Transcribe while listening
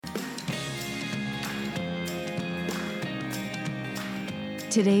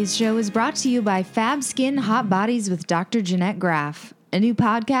Today's show is brought to you by Fab Skin Hot Bodies with Dr. Jeanette Graff, a new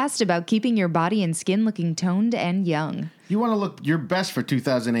podcast about keeping your body and skin looking toned and young. You want to look your best for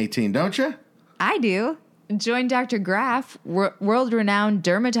 2018, don't you? I do. Join Dr. Graff, world-renowned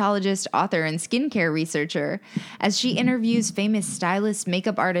dermatologist, author, and skincare researcher, as she interviews famous stylists,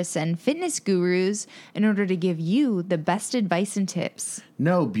 makeup artists, and fitness gurus in order to give you the best advice and tips.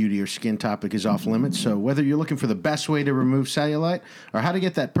 No beauty or skin topic is off limits, so whether you're looking for the best way to remove cellulite or how to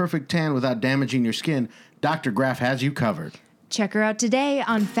get that perfect tan without damaging your skin, Dr. Graff has you covered. Check her out today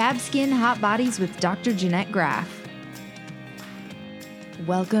on Fab Skin Hot Bodies with Dr. Jeanette Graff.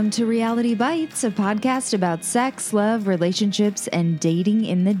 Welcome to Reality Bites, a podcast about sex, love, relationships, and dating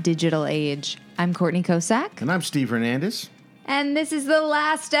in the digital age. I'm Courtney Kosak. And I'm Steve Hernandez. And this is the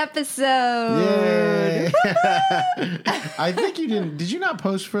last episode. Yay! I think you didn't. Did you not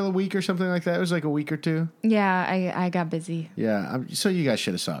post for a week or something like that? It was like a week or two. Yeah, I got busy. Yeah, so you guys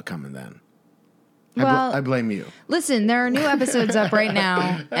should have saw it coming then. Well, I blame you. Listen, there are new episodes up right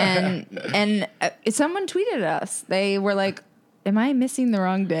now, and someone tweeted us. They were like, am I missing the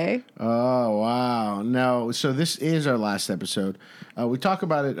wrong day? Oh, wow. No, so this is our last episode. We talk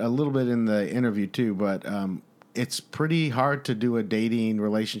about it a little bit in the interview, too, but it's pretty hard to do a dating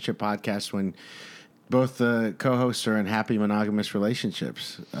relationship podcast when both the co-hosts are in happy monogamous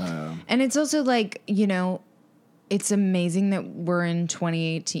relationships. And it's also like, you know, it's amazing that we're in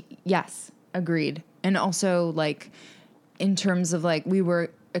 2018. Yes, agreed. And also, like, in terms of, like, we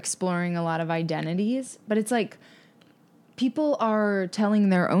were exploring a lot of identities, but it's like, people are telling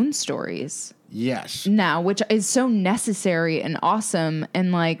their own stories. Yes. Now, which is so necessary and awesome.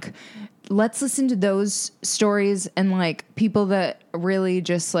 And like, let's listen to those stories and like people that really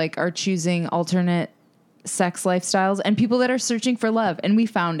just like are choosing alternate sex lifestyles and people that are searching for love. And we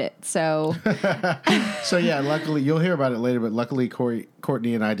found it. So, so yeah, luckily you'll hear about it later, but luckily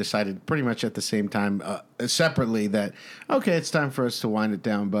Courtney and I decided pretty much at the same time, separately that, okay, it's time for us to wind it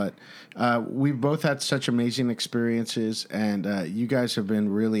down. But we've both had such amazing experiences and you guys have been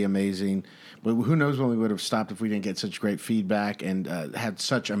really amazing. But who knows when we would have stopped if we didn't get such great feedback and had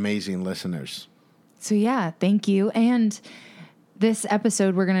such amazing listeners. So yeah, thank you. And this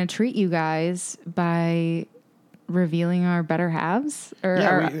episode, we're going to treat you guys by revealing our better halves.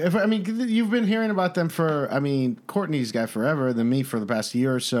 You've been hearing about them for, Courtney's got forever, than me for the past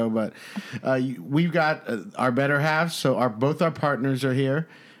year or so, but we've got our better halves, so both our partners are here,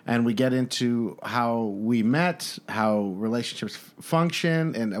 and we get into how we met, how relationships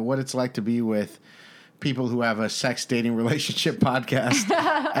function, and what it's like to be with people who have a sex dating relationship podcast.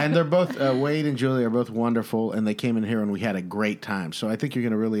 And they're both, Wade and Julie are both wonderful, and they came in here and we had a great time. So I think you're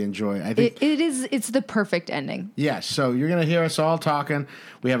going to really enjoy. I think it's the perfect ending. Yes. So you're going to hear us all talking.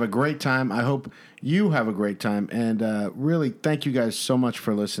 We have a great time. I hope you have a great time. And really, thank you guys so much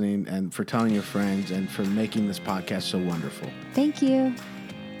for listening and for telling your friends and for making this podcast so wonderful. Thank you.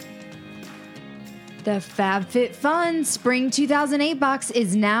 The FabFitFun Spring 2008 box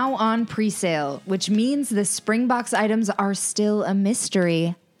is now on pre-sale, which means the spring box items are still a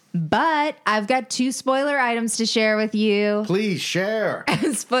mystery. But I've got 2 spoiler items to share with you. Please share.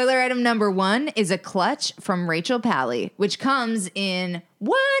 Spoiler item number 1 is a clutch from Rachel Pally, which comes in,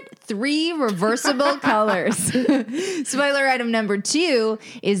 3 reversible colors. Spoiler item number 2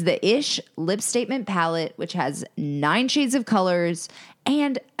 is the Ish lip statement palette, which has 9 shades of colors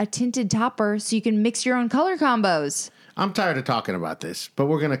and a tinted topper so you can mix your own color combos. I'm tired of talking about this, but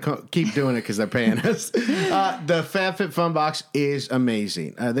we're going to keep doing it because they're paying us. The FabFitFun box is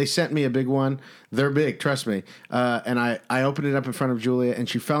amazing. They sent me a big one. They're big, trust me. And I opened it up in front of Julia, and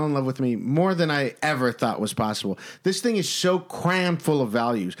she fell in love with me more than I ever thought was possible. This thing is so crammed full of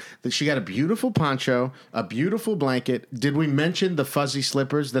values that she got a beautiful poncho, a beautiful blanket. Did we mention the fuzzy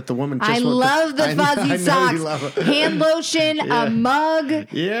slippers that the woman just I love the fuzzy socks. You love hand lotion, yeah. A mug,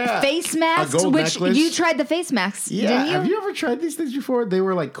 yeah. face masks, a gold which necklace. You tried the face masks, yeah. didn't you? Have you ever tried these things before? They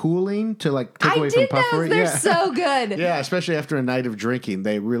were like cooling to like take away from puffery. They're so good. Yeah, especially after a night of drinking.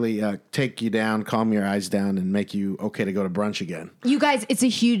 They really take you down, calm your eyes down, and make you okay to go to brunch again. You guys, it's a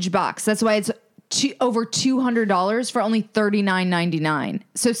huge box. That's why it's over $200 for only $39.99.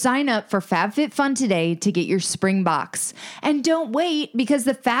 So sign up for FabFitFun today to get your spring box. And don't wait, because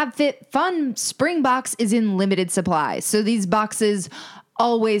the FabFitFun spring box is in limited supply. So these boxes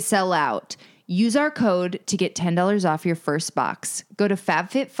always sell out. Use our code to get $10 off your first box. Go to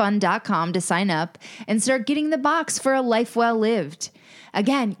fabfitfun.com to sign up and start getting the box for a life well lived.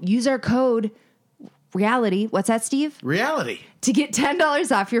 Again, use our code Reality. What's that, Steve? Reality. To get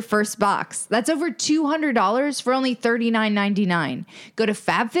 $10 off your first box. That's over $200 for only $39.99. Go to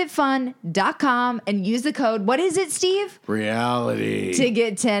fabfitfun.com and use the code. What is it, Steve? Reality. To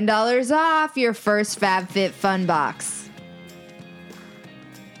get $10 off your first FabFitFun box.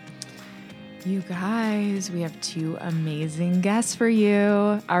 You guys, we have 2 amazing guests for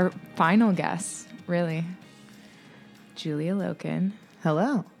you. Our final guests, really. Julia Loken.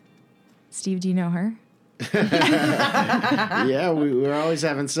 Hello. Steve, do you know her? Yeah, we're always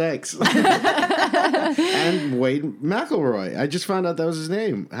having sex. And Wade McElroy. I just found out that was his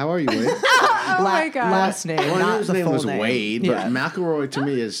name. How are you, Wade? Oh my God. Last name, Well, I knew not his the name full was name. Wade, Yeah. but McElroy to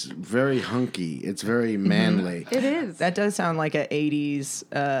me is very hunky. It's very manly. It is. That does sound like an 80s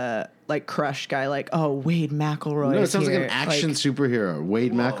like crush guy, like, oh, Wade McElroy. No, it is sounds like here. an action superhero.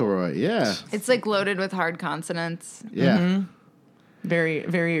 Wade McElroy. Yeah. It's like loaded with hard consonants. Yeah. Very,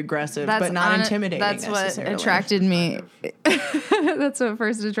 very aggressive, but not intimidating. That's what necessarily. attracted me. That's what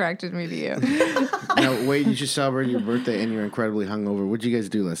first attracted me to you. Now, Wade, you just celebrated your birthday and you're incredibly hungover. What'd you guys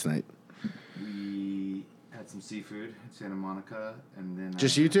do last night? We had some seafood in Santa Monica, and then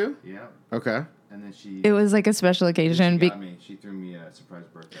Just you two? Yeah, Okay. and then she. It was like a special occasion. She got me. She threw me a surprise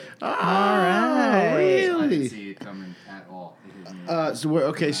birthday. All right. I Really? didn't see it coming at all. It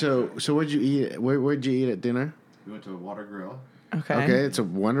hit me. So where'd you eat? Where'd you eat at dinner? We went to a water grill. Okay. Okay, it's a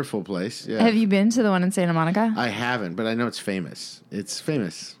wonderful place. Yeah. Have you been to the one in Santa Monica? I haven't, but I know it's famous. It's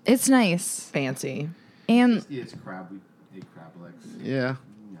famous. It's nice. Fancy. And Yeah, it's crab. We ate crab legs. Yeah.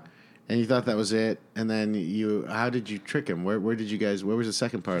 Yeah. And you thought that was it, and then how did you trick him? Where was the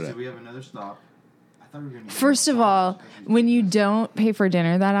second part of So it? we have another stop. I thought we were gonna. get first of another all, stop. when you don't pay for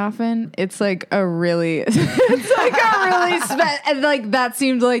dinner that often, it's like a really, and like that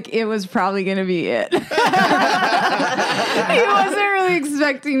seemed like it was probably going to be it. He wasn't really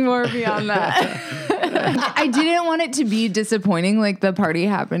expecting more beyond that. I didn't want it to be disappointing. Like the party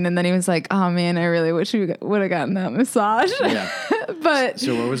happened, and then he was like, "Oh man, I really wish we would have gotten that massage." Yeah. But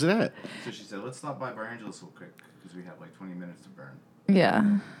So where was it at? So she said, "Let's stop by Bar Angeles real quick because we have like 20 minutes to burn." yeah,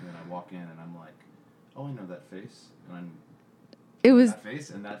 And then I walk in and I'm like, "Oh, I know that face." And I'm it was. that face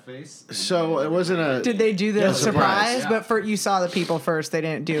and that face. And So it wasn't a. Did they do the Yeah, surprise? surprise. But for you saw the people first, they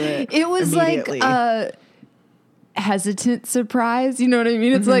didn't do it. It was like immediately. a hesitant surprise. You know what I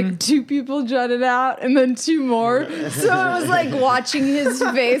mean? It's like 2 people jutted out and then 2 more. So it was like watching his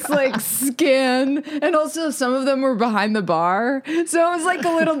face like scan. And also some of them were behind the bar. So it was like a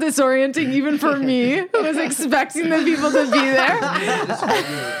little disorienting even for me. I was expecting the people to be there. Just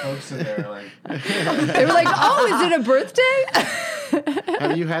regular folks in there, like, They were like, oh, is it a birthday?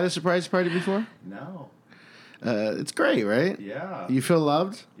 Have you had a surprise party before? no, It's great, right? yeah, You feel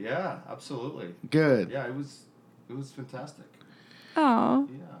loved? yeah, absolutely, Good. yeah. It was fantastic. Oh.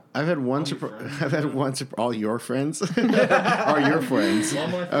 Yeah. I've had one All your surprise. friends? I've had one surprise. All your friends? Are your friends? All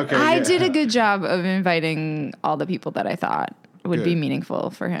my friends. Okay. I yeah. did a good job of inviting all the people that I thought would be Good. meaningful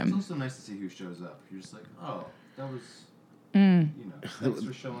for It's him. also nice to see who shows up. You're just like, oh, that was, Mm. you know, thanks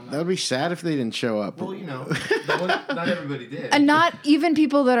for showing That would up. be sad if they didn't show up. Well, you know, not everybody did. And not even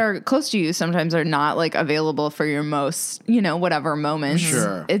people that are close to you sometimes are not like available for your most, whatever moments.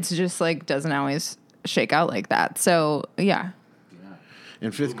 Sure. It's just like doesn't always shake out like that. So yeah. Yeah.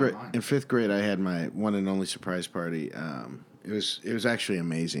 In fifth Blew my grade, mind. I had my one and only surprise party. It was actually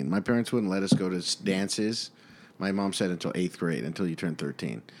amazing. My parents wouldn't let us go to dances. My mom said until 8th grade, until you turn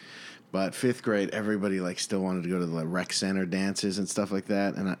 13. But 5th grade, everybody like still wanted to go to the rec center dances and stuff like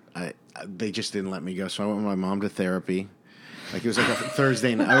that, and I they just didn't let me go. So I went with my mom to therapy. Like it was like a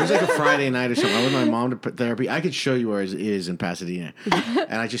Thursday night. It was like a Friday night or something. I went with my mom to therapy. I could show you where it is in Pasadena.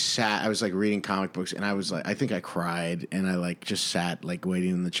 And I just sat. I was like reading comic books, and I was like, I think I cried, and I like just sat like waiting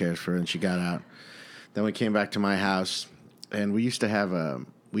in the chairs for her. And she got out. Then we came back to my house, and we used to have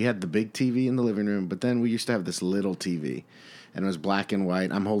we had the big TV in the living room, but then we used to have this little TV. And it was black and white.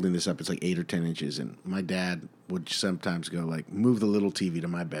 I'm holding this up. It's like 8 or 10 inches. And my dad would sometimes go like, move the little TV to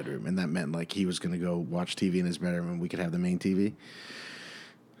my bedroom. And that meant like he was going to go watch TV in his bedroom and we could have the main TV.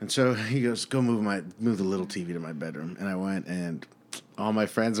 And so he goes, go move the little TV to my bedroom. And I went, and all my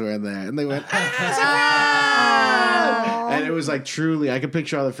friends were in there. And they went, ah! And it was like truly, I could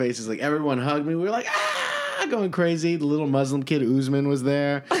picture all their faces. Like everyone hugged me. We were like, ah! not going crazy. The little Muslim kid Usman was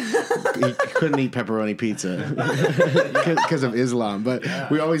there. He couldn't eat pepperoni pizza because of Islam, but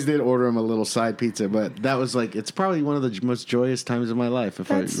we always did order him a little side pizza. But that was like, it's probably one of the most joyous times of my life. If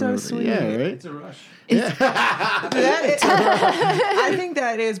That's so sweet. Yeah, right. It's a rush. I think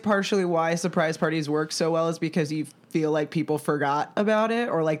that is partially why surprise parties work so well, is because you feel like people forgot about it,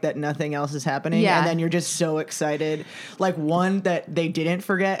 or like that nothing else is happening. Yeah. And then you're just so excited. Like, one, that they didn't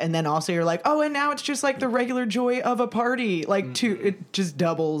forget. And then also you're like, oh, and now it's just like the regular joy of a party. Like, two, it just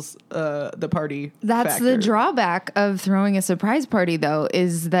doubles the party. That's factor. the drawback of throwing a surprise party, though,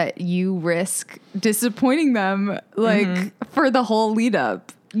 is that you risk disappointing them, like, for the whole lead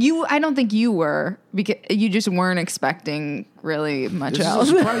up. I don't think you were, because you just weren't expecting really much This else.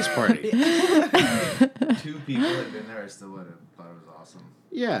 is a surprise party. 2 people had been there. I still would have thought it was awesome.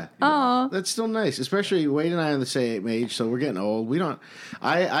 Yeah. Aw. That's still nice. Especially Wade and I are the same age, so we're getting old. We don't.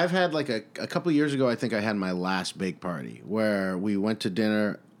 I've had like a couple of years ago. I think I had my last big party where we went to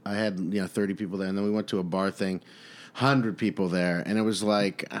dinner. I had 30 people there, and then we went to a bar thing, 100 people there, and it was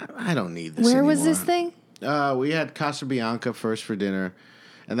like I don't need this. Where was anymore. this thing? We had Casa Bianca first for dinner.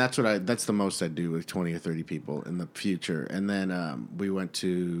 And that's the most I'd do with 20 or 30 people in the future. And then we went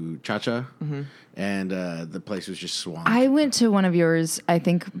to Cha-Cha, and the place was just swamped. I went to one of yours, I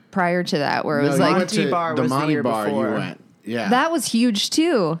think, prior to that, where it was you like, went to Bar the was the Monty year Bar. before. You went, yeah. that was huge,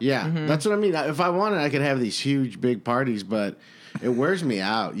 too. Yeah, that's what I mean. If I wanted, I could have these huge, big parties, but it wears me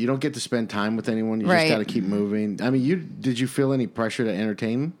out. You don't get to spend time with anyone. You Right. just got to keep moving. I mean, did you feel any pressure to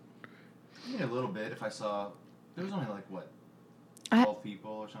entertain? Yeah, a little bit. If I saw, there was only like what, I- 12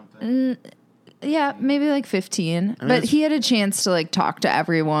 people or something. Yeah, maybe like 15. But it's- he had a chance to like talk to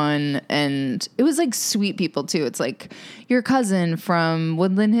everyone, and it was like sweet people too. It's like your cousin from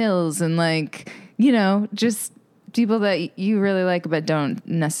Woodland Hills, and like, just people that you really like but don't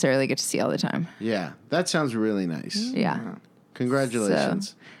necessarily get to see all the time. Yeah, that sounds really nice. Yeah.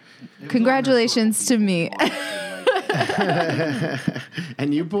 Congratulations. It was Congratulations to me. only a historical like,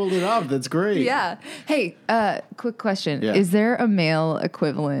 And you pulled it off. That's great. Yeah. Hey, quick question. Yeah. Is there a male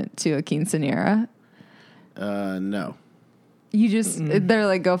equivalent to a quinceanera? No. You just, they're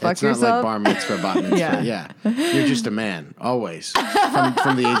like, go fuck It's not yourself. like bar mitzvah, bat mitzvah. Yeah. Yeah. You're just a man, always.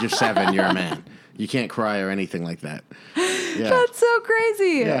 From the age of 7, you're a man. You can't cry or anything like that. Yeah. That's so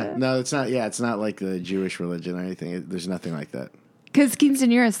crazy. Yeah. No, it's not. Yeah, it's not like the Jewish religion or anything. There's nothing like that. Because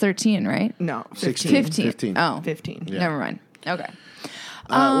quinceanera is 13, right? No, 16. 15. 15. Oh. 15. Yeah. Never mind. Okay.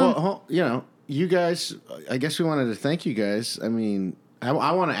 Well, you guys, I guess we wanted to thank you guys. I mean, I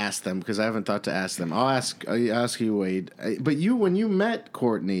want to ask them because I haven't thought to ask them. I'll ask you, Wade. But when you met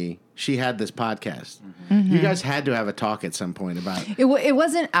Courtney, she had this podcast. You guys had to have a talk at some point about it. It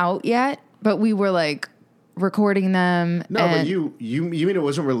wasn't out yet, but we were like recording them. No, but you mean it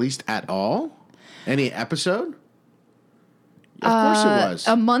wasn't released at all? Any episode? Of course it was.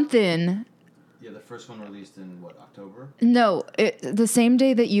 A month in. yeah, the first one released in what, October? No, the same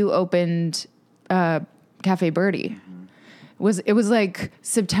day that you opened Cafe Birdie. It was like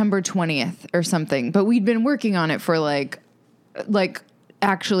September 20th or something, but we'd been working on it for like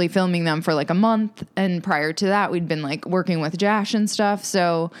actually filming them for like a month, and prior to that we'd been like working with Josh and stuff,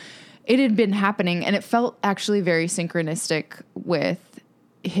 so it had been happening, and it felt actually very synchronistic with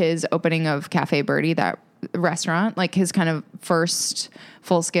his opening of Cafe Birdie, that restaurant, like his kind of first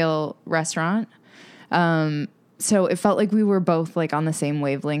full-scale restaurant. So it felt like we were both like on the same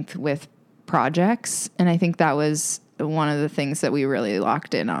wavelength with projects, and I think that was one of the things that we really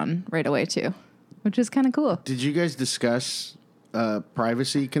locked in on right away too, which is kind of cool. Did you guys discuss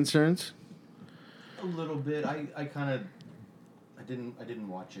privacy concerns? A little bit. I didn't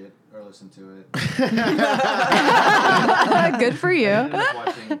watch it or listen to it. Good for I you. ended up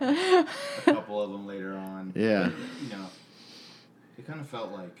watching a couple of them later on. Yeah. But, it kind of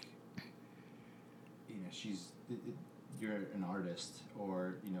felt like, you're an artist,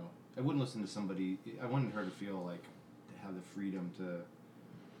 or, I wouldn't listen to somebody. I wanted her to feel like to have the freedom to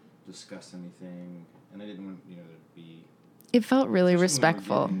discuss anything, and I didn't want, to be. It felt really especially when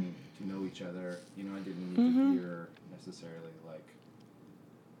respectful. we're getting to know each other. I didn't need to hear necessarily like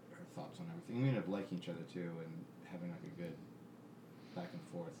her thoughts on everything. We ended up liking each other too, and having like a good back and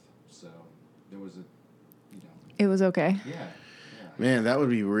forth. So there was It was okay. yeah. Man, that would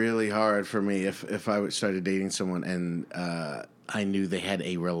be really hard for me if I started dating someone and I knew they had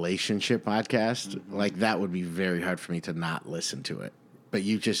a relationship podcast. Like, that would be very hard for me to not listen to it. But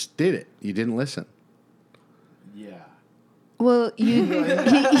you just did it. You didn't listen. Yeah. Well, he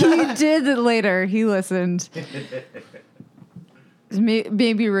did later. He listened.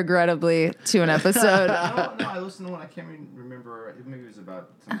 maybe regrettably to an episode. No, I listened to one. I can't remember. Maybe it was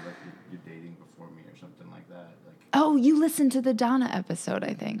about something like you're dating before me or something like that. Like, Oh, you listened to the Donna episode,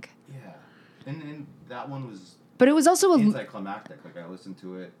 I think. yeah, and that one was But it was also anticlimactic. Like I listened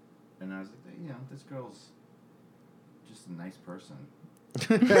to it, and I was like, this girl's just a nice person.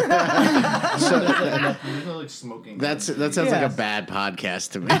 Like smoking. That sounds like a bad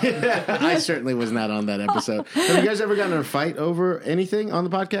podcast to me. I certainly was not on that episode. Have you guys ever gotten in a fight over anything on the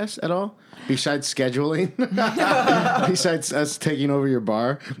podcast at all? Besides scheduling? Besides us taking over your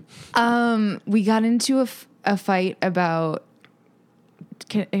bar? we got into a fight about.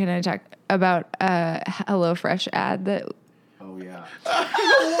 Can I talk about a HelloFresh ad that Oh yeah.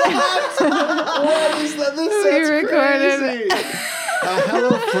 What is that? This we sounds recorded? crazy. A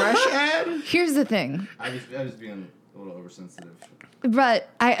HelloFresh ad? Here's the thing. I was being a little oversensitive. But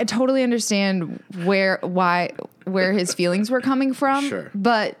I totally understand where his feelings were coming from. Sure.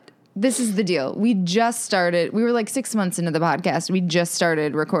 But this is the deal. We were like 6 months into the podcast. We just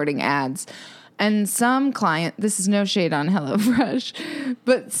started recording ads. And some client, this is no shade on HelloFresh,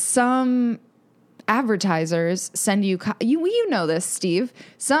 but some advertisers send you, you know this, Steve.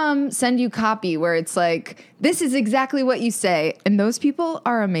 Some send you copy where it's like, this is exactly what you say. And those people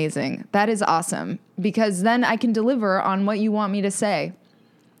are amazing. That is awesome because then I can deliver on what you want me to say.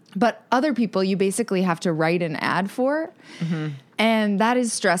 But other people, you basically have to write an ad for. Mm-hmm. And that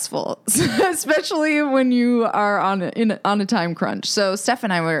is stressful, especially when you are on a time crunch. So Steph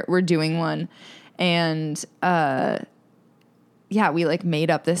and I were doing one, and we like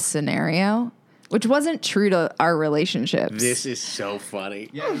made up this scenario, which wasn't true to our relationships. This is so funny.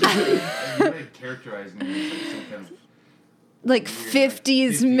 Yeah, you're characterizing me as like some kind of like weird,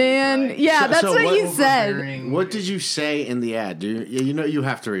 50s man. like, Yeah, that's so what you said. overbearing. What did you say in the ad? You know you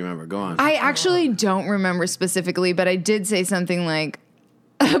have to remember. Go on. I actually don't remember specifically, but I did say something like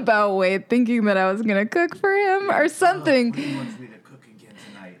about Wade thinking that I was going to cook for him or something. He wants me to cook again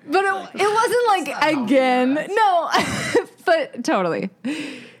tonight. But it wasn't like again. No, but totally.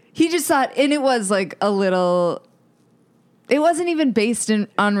 He just thought, and it was like a little. It wasn't even based in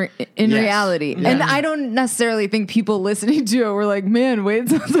reality, Yeah. and I don't necessarily think people listening to it were like, "Man, Wade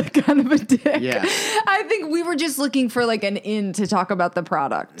sounds like kind of a dick." Yeah. I think we were just looking for like an in to talk about the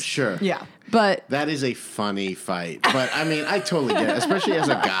product. Sure. Yeah. But That is a funny fight. But I mean, I totally get it, especially as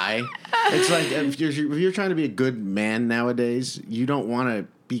a guy. It's like if you're trying to be a good man nowadays, you don't want to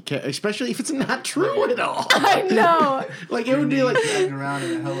be, especially if it's not true at all. I know, Like it would be like, dragging around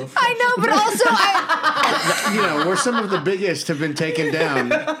in a HelloFresh. I know, but also I where some of the biggest have been taken down in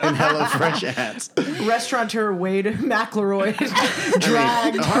HelloFresh ads. Restaurateur Wade McElroy I mean,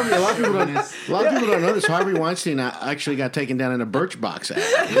 dragged. a lot of people don't know this. Harvey Weinstein actually got taken down in a Birchbox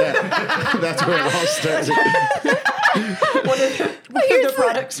ad. Yeah. That's where it all started. One of the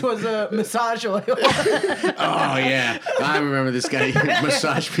products was a massage oil. Oh yeah, I remember this guy.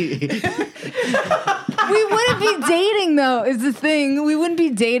 Massage PE. we wouldn't be dating though. Is the thing we wouldn't be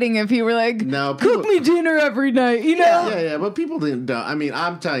dating if he were like, No, cook me dinner every night. You know. Yeah, but people didn't. I mean,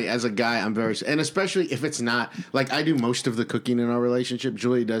 I'm telling you, as a guy, I'm very, and especially if it's not like I do most of the cooking in our relationship.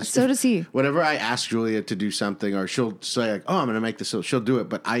 Julia does. So does he. Whenever I ask Julia to do something, or she'll say like, "Oh, I'm going to make this," so she'll do it.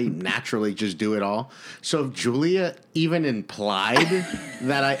 But I naturally just do it all. So if Julia even implied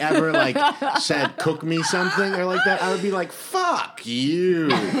that I ever like said, "Cook me something" or like that, I would be like, "Fuck you,"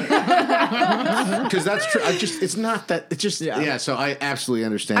 because that's true. It's not that. It's just yeah. So I absolutely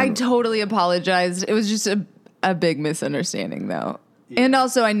understand. I totally apologized. It was just a big misunderstanding, though. Yeah. And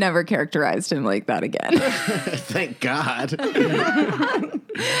also, I never characterized him like that again. Thank God.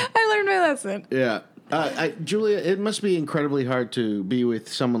 I learned my lesson. Yeah. Julia, it must be incredibly hard to be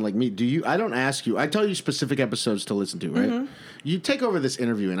with someone like me. I don't ask you. I tell you specific episodes to listen to, right? Mm-hmm. You take over this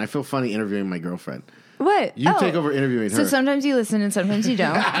interview, and I feel funny interviewing my girlfriend. What? You take over interviewing her. So sometimes you listen and sometimes you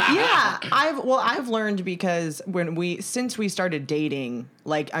don't. Yeah, I've learned because since we started dating,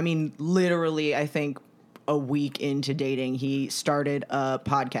 literally, I think a week into dating, he started a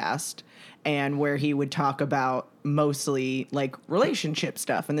podcast and where he would talk about mostly like relationship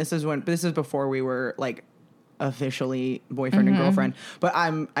stuff. And this is before we were like officially boyfriend and girlfriend. But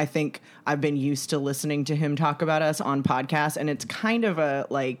I think I've been used to listening to him talk about us on podcasts, and it's kind of a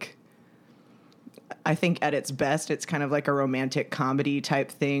like, I think at its best, it's kind of like a romantic comedy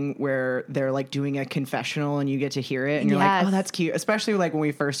type thing where they're like doing a confessional and you get to hear it and you're like, oh, that's cute. Especially like when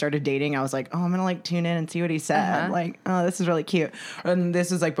we first started dating, I was like, oh, I'm going to like tune in and see what he said. Like, oh, this is really cute. And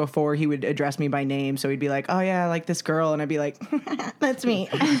this is like before he would address me by name. So he'd be like, oh yeah, I like this girl. And I'd be like, that's me.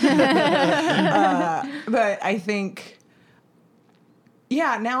 But I think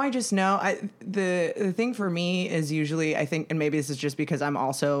Yeah, now I just know. The thing for me is usually, I think, and maybe this is just because I'm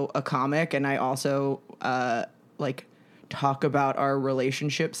also a comic and I also like talk about our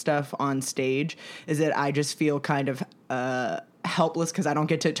relationship stuff on stage, is that I just feel kind of helpless because I don't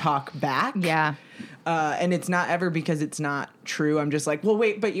get to talk back. Yeah. And it's not ever because it's not true. I'm just like, well,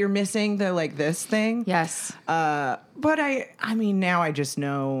 wait, but you're missing the like this thing. Yes. But I mean, now I just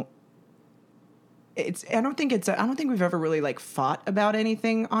know. I don't think we've ever really like fought about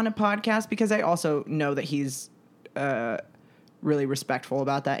anything on a podcast, because I also know that he's really respectful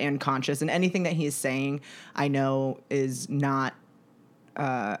about that and conscious, and anything that he's saying I know is not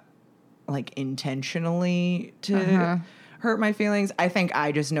like intentionally to hurt my feelings. I think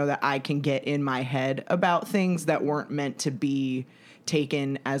I just know that I can get in my head about things that weren't meant to be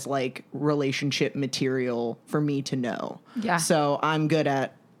taken as like relationship material for me to know. Yeah. So I'm good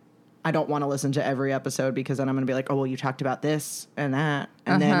at, I don't want to listen to every episode because then I'm going to be like, oh, well, you talked about this and that.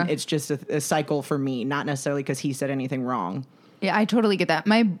 And then it's just a cycle for me, not necessarily because he said anything wrong. Yeah, I totally get that.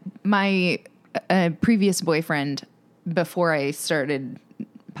 My previous boyfriend, before I started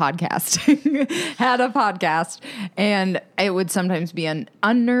podcasting, had a podcast, and it would sometimes be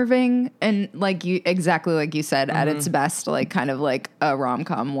unnerving and exactly like you said, at its best, like kind of like a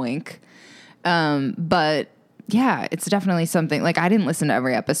rom-com wink. But yeah, it's definitely something, like I didn't listen to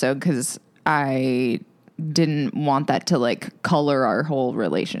every episode because I didn't want that to like color our whole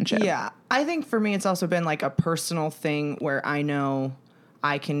relationship. Yeah. I think for me, it's also been like a personal thing where I know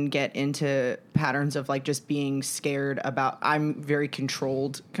I can get into patterns of like just being scared about, I'm very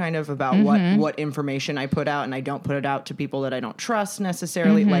controlled kind of about what information I put out, and I don't put it out to people that I don't trust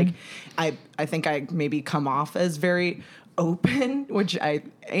necessarily. Like I think I maybe come off as very open, which I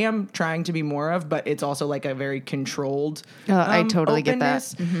am trying to be more of, but it's also like a very controlled I totally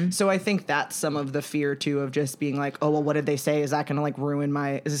openness. get that. So I think that's some of the fear too, of just being like, oh, well, what did they say? Is that going to like ruin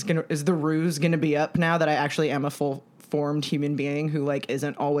is the ruse going to be up now that I actually am a full formed human being who like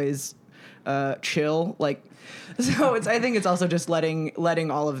isn't always chill? Like, so I think it's also just letting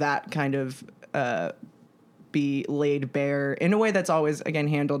all of that kind of be laid bare in a way that's always, again,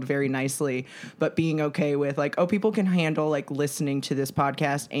 handled very nicely, but being okay with like, oh, people can handle like listening to this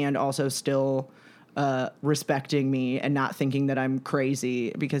podcast and also still respecting me and not thinking that I'm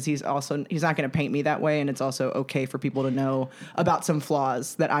crazy, because he's not going to paint me that way. And it's also okay for people to know about some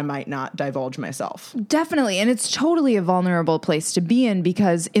flaws that I might not divulge myself. Definitely. And it's totally a vulnerable place to be in,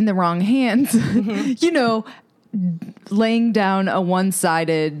 because in the wrong hands, laying down a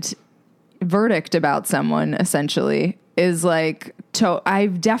one-sided verdict about someone essentially is like,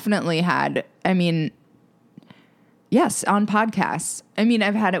 I've definitely had, yes, on podcasts.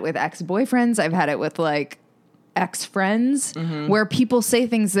 I've had it with ex-boyfriends. I've had it with like ex-friends where people say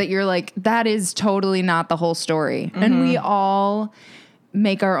things that you're like, that is totally not the whole story. And we all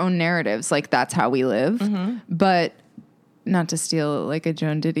make our own narratives. Like that's how we live. But not to steal like a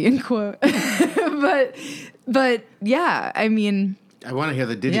Joan Didion quote, but yeah, I want to hear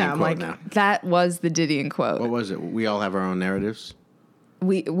the Didion quote now. That was the Didion quote. What was it? We all have our own narratives?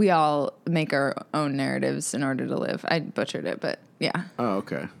 We all make our own narratives in order to live. I butchered it, but yeah. Oh,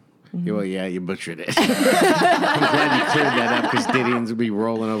 okay. Yeah, well, yeah, you butchered it. I'm glad you cleared that up, because Didion's would be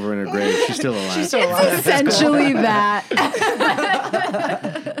rolling over in her grave. She's still alive. It's essentially that.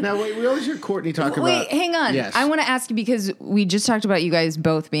 Now, wait, we always hear Courtney talk about... Wait, hang on. Yes. I want to ask you, because we just talked about you guys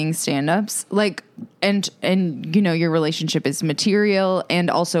both being stand-ups. Like, and your relationship is material, and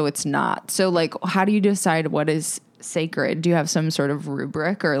also it's not. So, like, how do you decide what is sacred? Do you have some sort of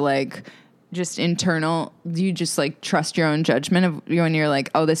rubric, or like... just internal? Do you just like trust your own judgment of when you're like,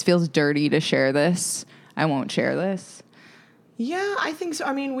 oh, this feels dirty to share this, I won't share this? Yeah, I think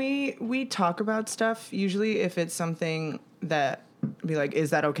so. We talk about stuff usually if it's something that be like,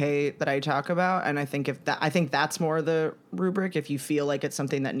 is that okay that I talk about? And I think that's more the rubric. If you feel like it's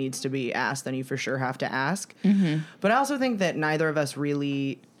something that needs to be asked, then you for sure have to ask. But I also think that neither of us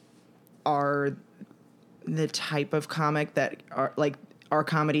really are the type of comic that are like, our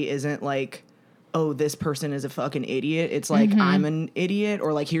comedy isn't like, oh, this person is a fucking idiot. It's like, I'm an idiot,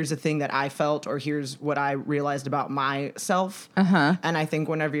 or like, here's the thing that I felt, or here's what I realized about myself. And I think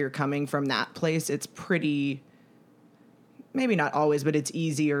whenever you're coming from that place, it's pretty, maybe not always, but it's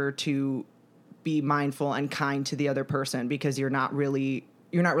easier to be mindful and kind to the other person, because you're not really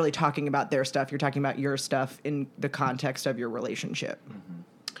talking about their stuff. You're talking about your stuff in the context of your relationship.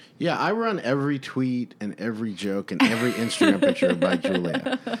 Yeah, I run every tweet and every joke and every Instagram picture by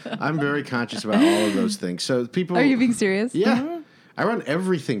Julia. I'm very conscious about all of those things. So people... Are you being serious? Yeah. I run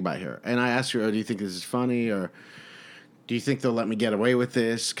everything by her. And I ask her, oh, do you think this is funny? Or do you think they'll let me get away with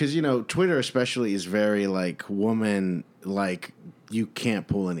this? Because, Twitter especially is very, like, woman, like, you can't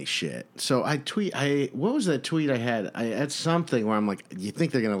pull any shit. So what was that tweet I had? I had something where I'm like, you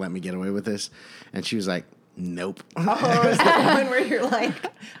think they're going to let me get away with this? And she was like, nope. Oh, is that the one where you're like,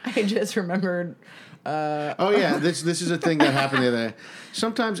 I just remembered. Oh yeah, this is a thing that happened the other day.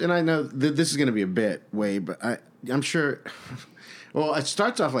 Sometimes, and I know this is going to be a bit, Wade, but I'm sure. Well, it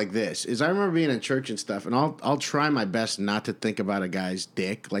starts off like this: is I remember being in church and stuff, and I'll try my best not to think about a guy's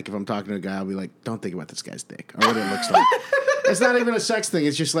dick. Like if I'm talking to a guy, I'll be like, "Don't think about this guy's dick or what it looks like." It's not even a sex thing.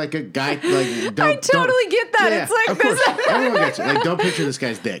 It's just like a guy. Like I totally get that. Yeah, it's like of this. course, everyone gets it. Like, don't picture this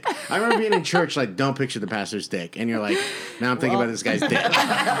guy's dick. I remember being in church, like, don't picture the pastor's dick, and you're like, now I'm thinking about this guy's dick,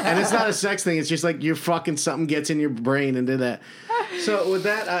 and it's not a sex thing. It's just like you're fucking something gets in your brain and did that. So with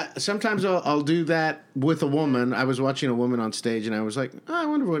that, sometimes I'll do that with a woman. I was watching a woman on stage, and I was like, oh, I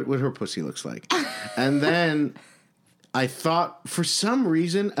wonder what her pussy looks like, and then I thought for some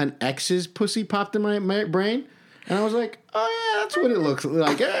reason an ex's pussy popped in my brain. And I was like, oh, yeah, that's what it looks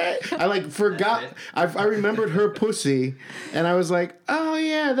like. I forgot. I remembered her pussy. And I was like, oh,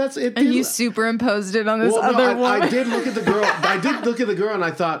 yeah, that's it. And you superimposed it on this other woman. I did look at the girl. And I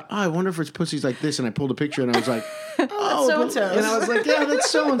thought, oh, I wonder if her pussy's like this. And I pulled a picture and I was like, oh, so-and-so's. And I was like, yeah, that's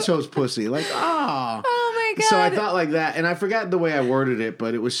so-and-so's pussy. Like, oh. Oh, my God. So I thought like that. And I forgot the way I worded it,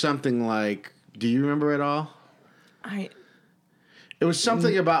 but it was something like, do you remember it all? It was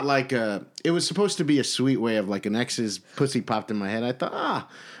something about like it was supposed to be a sweet way of like an ex's pussy popped in my head. I thought,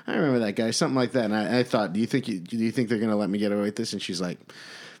 I remember that guy, something like that. And I thought, do you think they're gonna let me get away with this? And she's like,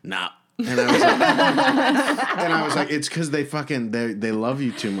 no. And I was like, it's because they love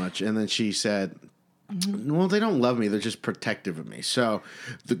you too much. And then she said, well, they don't love me. They're just protective of me. So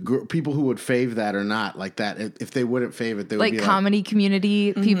the people who would fave that or not like that, if they wouldn't fave it, they would like be comedy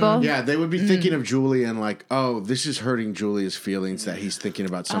community people. Yeah, they would be thinking of Julie and like, oh, this is hurting Julia's feelings that he's thinking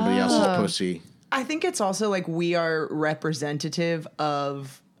about somebody else's pussy. I think it's also like we are representative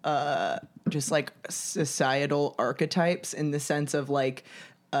of just like societal archetypes in the sense of like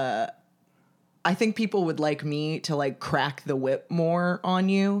I think people would like me to like crack the whip more on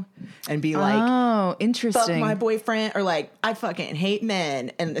you and be like, oh, fuck interesting. my boyfriend, or like, I fucking hate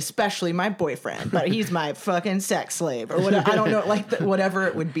men and especially my boyfriend, but he's my fucking sex slave or whatever. I don't know, like whatever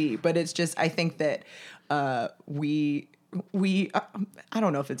it would be. But it's just, I think that we I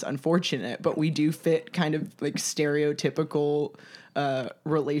don't know if it's unfortunate, but we do fit kind of like stereotypical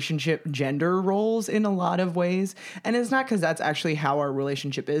relationship gender roles in a lot of ways. And it's not because that's actually how our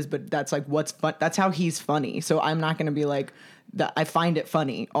relationship is, but that's like what's fun. That's how he's funny. So I'm not going to be like that. I find it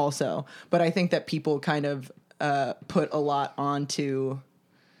funny also, but I think that people kind of put a lot onto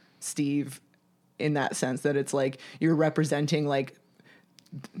Steve in that sense that it's like you're representing like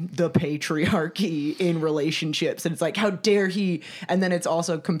the patriarchy in relationships, and it's like, how dare he? And then it's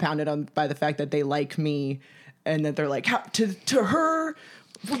also compounded on by the fact that they like me, and that they're like, how, to her,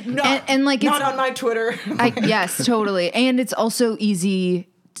 and like not it's, on my Twitter. Yes, totally. And it's also easy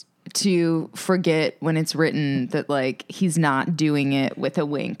to forget when it's written that like he's not doing it with a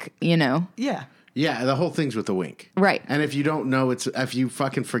wink, you know? Yeah. Yeah, the whole thing's with a wink. Right. And if you don't know, if you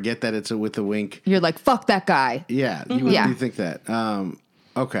fucking forget that it's with a wink. You're like, fuck that guy. Yeah, you think that.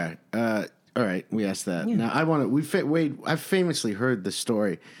 Okay. All right, we asked that. Yeah. Now, Wade, I've famously heard the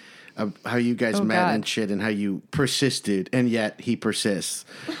story of how you guys met and shit and how you persisted, and yet he persists.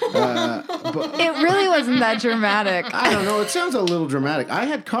 But it really wasn't that dramatic. I don't know. It sounds a little dramatic. I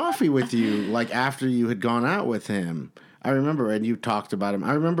had coffee with you, like, after you had gone out with him. I remember, and you talked about him.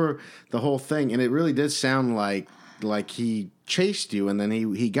 I remember the whole thing, and it really did sound like he chased you, and then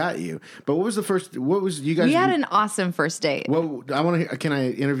he got you. But what was you guys? We had an awesome first date. Well, I want to. Can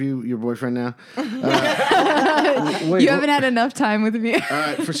I interview your boyfriend now? You haven't had enough time with me. All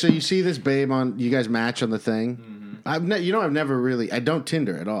right. So you see this babe on. You guys match on the thing. Mm-hmm. I've never really. I don't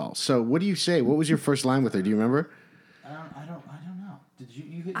Tinder at all. So what do you say? What was your first line with her? Do you remember? I don't know. Did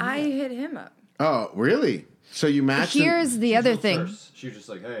you hit me I up? hit him up. Oh, really? So you matched. Here's the other thing. First. She was just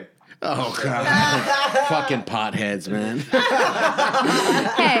like, hey. Oh god, fucking potheads, man.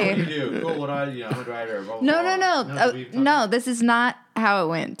 Hey, What do you do? Cool, what do I do? I'm a driver. No. This is not how it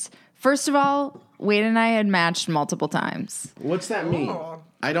went. First of all, Wade and I had matched multiple times. What's that mean? Oh.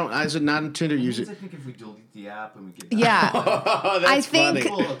 I don't. As a non-Tinder user. I think if we delete the app and we get Yeah. Oh, that's I think-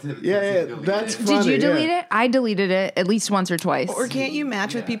 funny. Yeah, that's funny. Did you delete it? I deleted it at least once or twice. Or can't you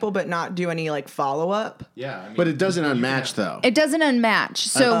match with people but not do any like follow up? Yeah, I mean, But it doesn't unmatch though. It doesn't unmatch.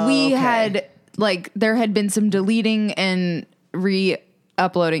 So we had there had been some deleting and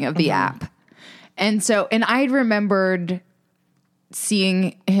re-uploading of the app. And I remembered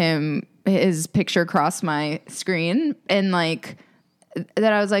seeing his picture cross my screen and like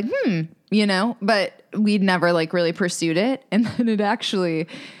that I was like, but we'd never like really pursued it. And then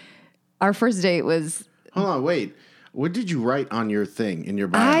our first date was. Hold on, wait. What did you write on your thing in your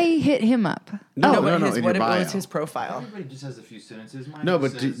bio? I hit him up. No, but in your bio. what was his profile? Everybody just has a few sentences. Mine No,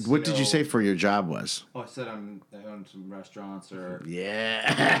 just but says, what did you say for your job was? Oh, I said I own some restaurants or.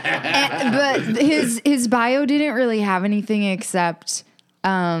 Yeah. But his bio didn't really have anything except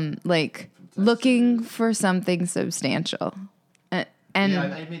looking for something substantial. And Yeah,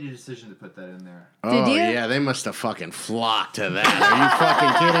 I made a decision to put that in there. Did you? Yeah, they must have fucking flocked to that. Are you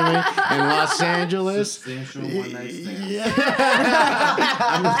fucking kidding me? In Los Angeles? Substantial one night stand. Yeah.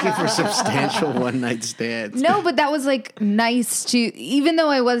 I'm looking for substantial one night stands. No, but that was like nice to, even though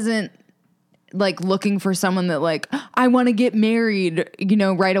I wasn't like looking for someone that like, I want to get married,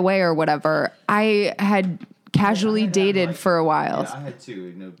 right away or whatever. I had casually dated for a while. Yeah, I had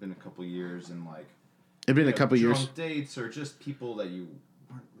too. It'd been a couple years and like. It'd been a couple years. Drunk dates or just people that you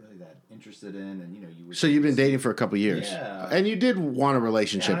weren't really that interested in, and you would. So you've been dating for a couple years. Yeah. And you did want a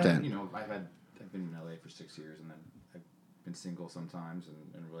relationship then. I've been in LA for 6 years, and then I've been single sometimes and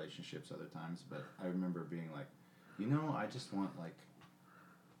in relationships other times. But I remember being like, I just want like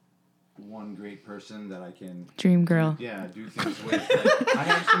one great person that I can Dream girl. do things with. Like, I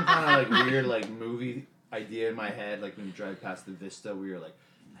have some kind of like weird like movie idea in my head, like when you drive past the Vista, where you're like,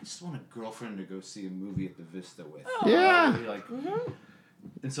 I just want a girlfriend to go see a movie at the Vista with. Yeah.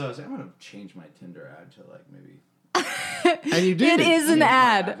 And so I was like, I'm gonna change my Tinder ad to like maybe. And you did. It is an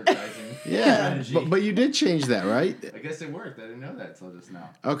ad. Advertising Yeah, but you did change that, right? I guess it worked. I didn't know that until just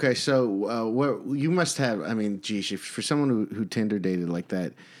now. Okay, so what you must have. I mean, geez, if for someone who Tinder dated like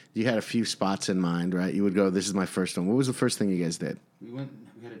that, you had a few spots in mind, right? You would go, "This is my first one." What was the first thing you guys did? We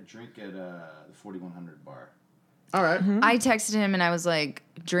had a drink at the 4100 bar. All right. I texted him and I was like,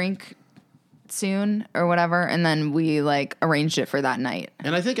 drink soon or whatever. And then we like arranged it for that night.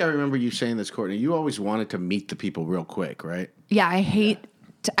 And I think I remember you saying this, Courtney. You always wanted to meet the people real quick, right? Yeah, I hate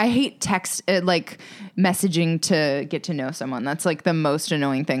text like messaging to get to know someone. That's like the most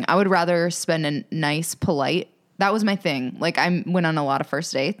annoying thing. I would rather spend a nice, polite. That was my thing. Like I went on a lot of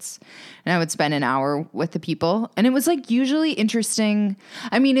first dates and I would spend an hour with the people. And it was like usually interesting.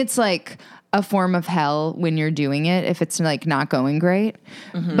 I mean, it's like a form of hell when you're doing it if it's like not going great.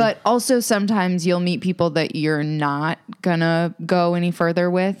 Mm-hmm. But also sometimes you'll meet people that you're not gonna go any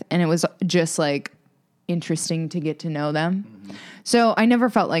further with. And it was just like interesting to get to know them. Mm-hmm. So I never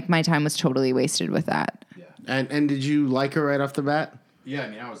felt like my time was totally wasted with that. Yeah. And did you like her right off the bat? Yeah, I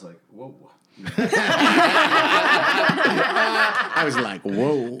mean, I was like, whoa. I was like,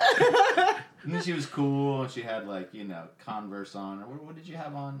 whoa. And then she was cool. She had like, Converse on. Or what did you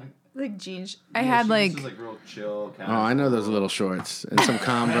have on? Like jeans. I had like... This was like real chill. Oh, I know those little shorts. And some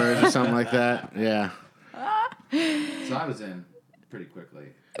Converse or something like that. Yeah. So I was in pretty quickly.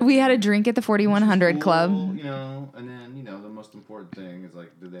 We had a drink at the 4100 cool, Club. And then, the most important thing is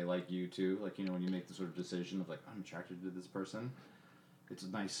like, do they like you too? Like, when you make the sort of decision of like, I'm attracted to this person. It's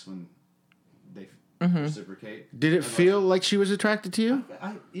nice when they reciprocate. Did it feel like she was attracted to you?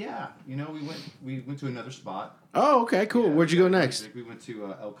 Yeah. We went to another spot. Oh, okay, cool. Yeah, Where'd you go next? We went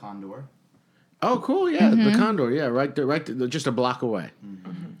to El Condor. Oh, cool. Yeah, the Condor. Yeah, right there, just a block away.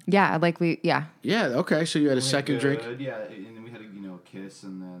 Mm-hmm. Yeah, like Yeah, okay. So you had a second drink. Yeah, and then we had a kiss,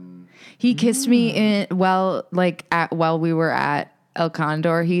 and then he kissed me while we were at El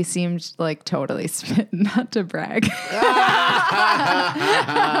Condor. He seemed like totally smitten, not to brag.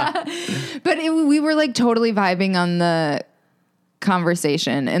 But we were like totally vibing on the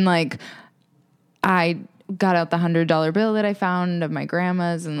conversation, and like I got out the $100 bill that I found of my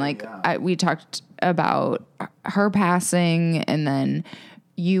grandma's, and like we talked about her passing, and then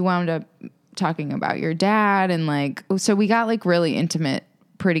you wound up talking about your dad, and like so we got like really intimate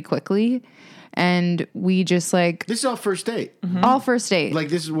pretty quickly, and we just like this is all first date. Mm-hmm. All first date.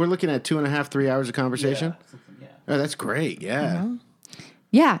 Like we're looking at 2.5, 3 hours of conversation. Yeah. Oh, that's great. Yeah. Mm-hmm.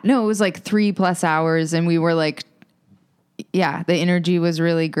 Yeah, no, it was like 3+ hours, and we were like, the energy was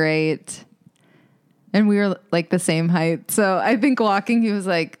really great. And we were like the same height. So I think walking, he was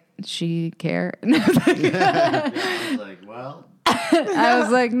like, she care? And I was like, I was like, well. I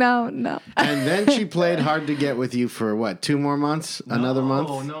was like, no. And then she played hard to get with you for what, 2 more months? Another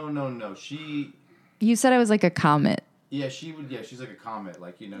month? No. You said I was like a comet. Yeah, she would. Yeah, she's like a comet.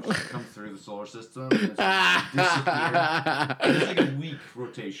 Like, she'd come through the solar system and disappear. It's like a week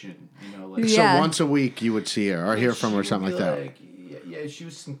rotation. So once a week you would see her or hear from her or something like that. Yeah, she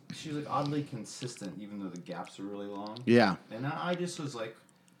was like oddly consistent, even though the gaps are really long. Yeah. And I just was like,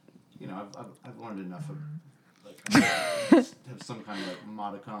 I've learned enough of like have some kind of like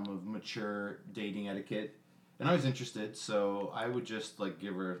modicum of mature dating etiquette. And I was interested, so I would just like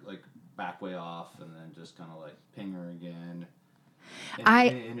give her like back way off, and then just kind of like ping her again.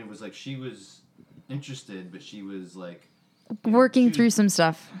 And it was like she was interested, but she was like working through some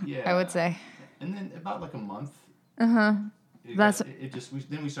stuff. Yeah, I would say. And then about like a month. Then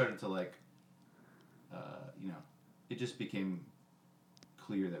we started to like, it just became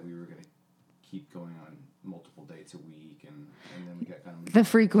clear that we were gonna keep going on multiple dates a week, and then we got kind of the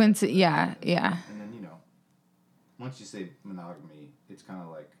frequency. Yeah. And then once you say monogamy, it's kind of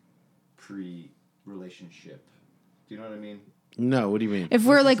like pre-relationship. Do you know what I mean? No, what do you mean? If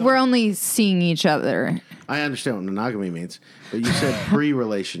we're only seeing each other. I understand what monogamy means, but you said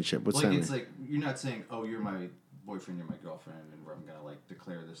pre-relationship. What's that mean? It's like you're not saying, "Oh, you're my boyfriend, you're my girlfriend," and I'm gonna like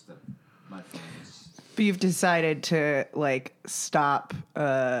declare this to my friends. But you've decided to like stop.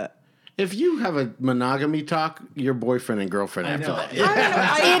 If you have a monogamy talk, you're boyfriend and girlfriend after that.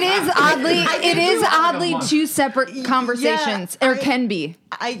 It is oddly two separate conversations, or can be.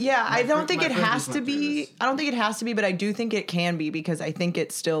 I don't think it has to be. I don't think it has to be, but I do think it can be, because I think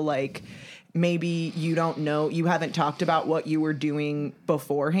it's still like maybe you don't know, you haven't talked about what you were doing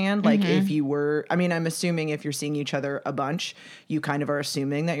beforehand. Like if you were, I mean, I'm assuming if you're seeing each other a bunch, you kind of are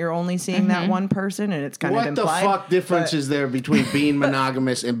assuming that you're only seeing that one person, and it's kind of implied. What the fuck difference is there between being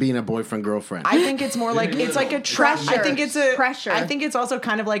monogamous and being a boyfriend girlfriend? I think it's more like it's like a pressure. I think it's a pressure. I think it's also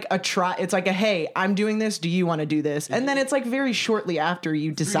kind of like a try. It's like a hey, I'm doing this. Do you want to do this? And then it's like very shortly after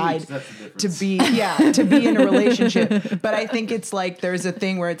you decide to be in a relationship. But I think it's like there's a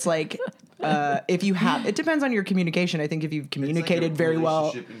thing where it's like. If you have, it depends on your communication. I think if you've communicated very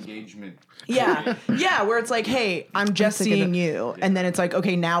well, engagement. Yeah, where it's like, hey, I'm just seeing you, and then it's like,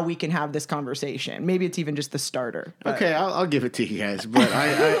 okay, now we can have this conversation. Maybe it's even just the starter. But. Okay, I'll give it to you guys, but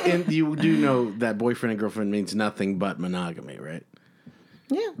and you do know that boyfriend and girlfriend means nothing but monogamy, right?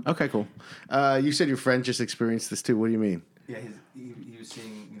 Yeah. Okay, cool. You said your friend just experienced this too. What do you mean? Yeah, he was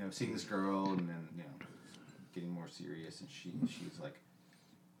seeing this girl, and then getting more serious, and she's like,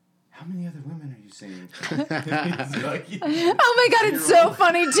 how many other women are you seeing? Oh my God, it's so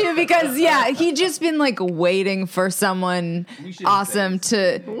funny too, because he just been like waiting for someone awesome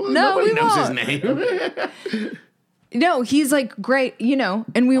to. No, we won't. His name. No, he's like great,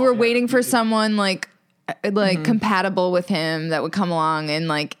 and we were waiting for someone like compatible with him that would come along,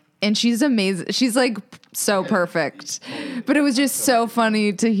 and she's amazing. She's like so perfect. But it was just so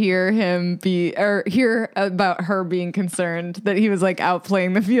funny to hear hear about her being concerned that he was like out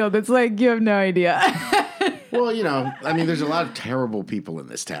playing the field. It's like, you have no idea. Well, I mean, there's a lot of terrible people in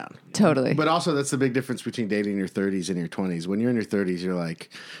this town. Totally. But also, that's the big difference between dating in your 30s and your 20s. When you're in your 30s, you're like,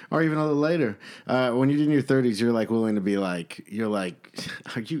 or even a little later, when you're in your 30s, you're like willing to be like,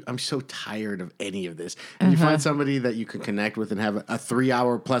 I'm so tired of any of this. And you find somebody that you can connect with and have a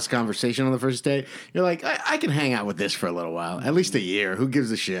 3-hour plus conversation on the first date. You're like, I can hang out with this for a little while, at least a year. Who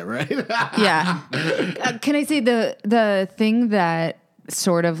gives a shit, right? Yeah. Can I say the thing that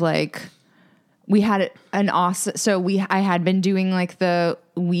sort of like, we had an awesome. So I had been doing like the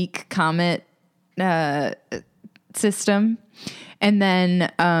week comet system, and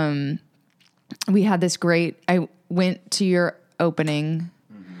then we had this great. I went to your opening,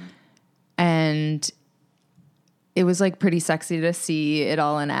 and it was like pretty sexy to see it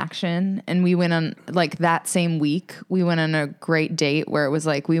all in action. And we went on like that same week. We went on a great date where it was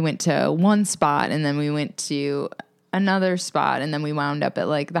like we went to one spot, and then we went to another spot, and then we wound up at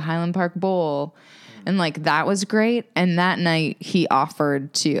like the Highland Park Bowl, and like that was great. And that night he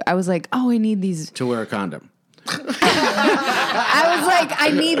offered I was like, oh, I need these to wear a condom. I was like,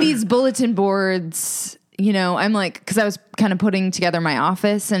 I need these bulletin boards, I'm like, because I was kind of putting together my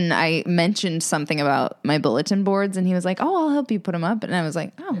office, and I mentioned something about my bulletin boards, and he was like, oh, I'll help you put them up. And I was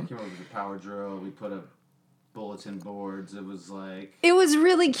like, oh. Came over with the power drill. We put up bulletin boards. It was like, it was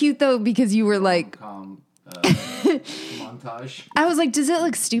really cute though, because you were like, montage. I was like, does it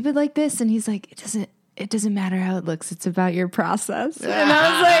look stupid like this? And he's like, it doesn't matter how it looks. It's about your process. And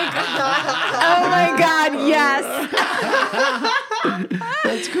I was like, oh my God, yes.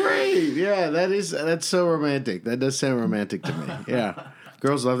 That's great. Yeah, that's so romantic. That does sound romantic to me. Yeah.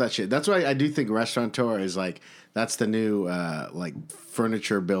 Girls love that shit. That's why I do think restaurateur is like, that's the new like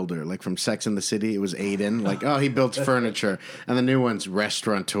furniture builder. Like from Sex and the City, it was Aiden. Like, oh, he builds furniture. And the new one's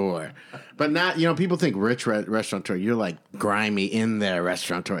restaurateur. But not, people think rich restaurateur. You're like grimy in there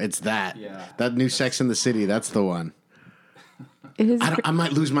restaurateur. It's that. Yeah. That new Sex and the City, that's the one. I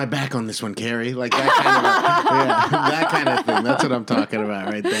might lose my back on this one, Carrie. Like that kind of that kind of thing. That's what I'm talking about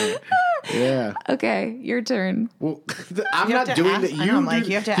right there. Yeah. Okay, your turn. Well, I'm You have not to doing ask- that. I know, I'm like,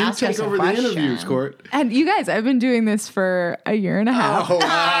 you have to ask take us a over the question. interviews, Court. And you guys, I've been doing this for a year and a half. Oh,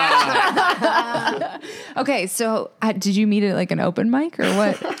 wow. Okay, so did you meet at like an open mic or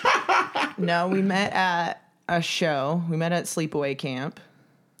what? No, we met at a show. We met at Sleepaway Camp.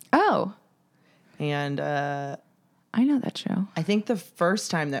 Oh, And I know that show. I think the first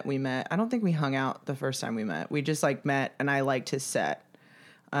time that we met, I don't think we hung out the first time we met. We just like met and I liked his set.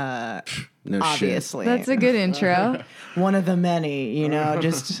 No Obviously. That's a good intro. One of the many,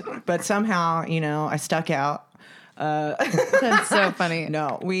 just, but somehow, I stuck out. That's so funny.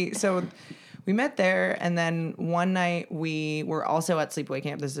 No, we met there, and then one night we were also at Sleepaway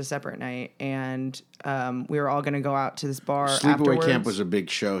Camp. This is a separate night, and we were all going to go out to this bar. Sleepaway afterwards. Camp was a big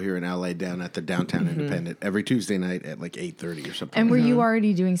show here in LA down at the Downtown Independent every Tuesday night at like 8:30 or something. And were you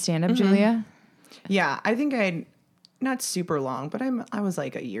already doing stand-up, Julia? Yeah, I think I'd not super long, but I was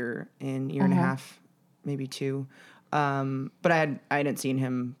like a year and a half, maybe 2. But I hadn't seen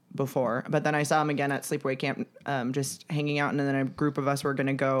him before. But then I saw him again at Sleepaway Camp, just hanging out, and then a group of us were going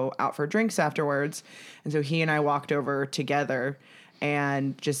to go out for drinks afterwards. And so he and I walked over together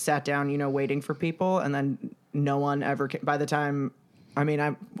and just sat down, waiting for people. And then no one ever came. By the time, I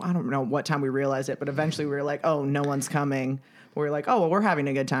don't know what time we realized it, but eventually we were like, oh, no one's coming. We were like, oh, well, we're having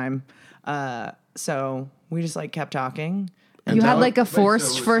a good time. So we just like kept talking. And You had that- like a Wait, so it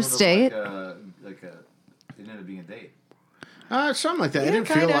forced was first sort date? of like a, it ended up being a date. Something like that. Yeah, It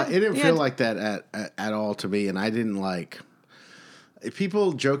kinda. didn't Yeah. feel like that at all to me, and I didn't like. If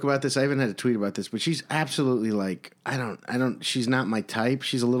people joke about this, I even had a tweet about this, but she's absolutely like I don't. She's not my type.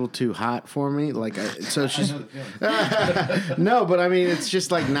 She's a little too hot for me. Like so, she's I know the feeling. no, but I mean, it's just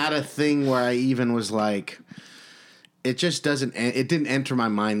like not a thing where I even was like. It just doesn't. It didn't enter my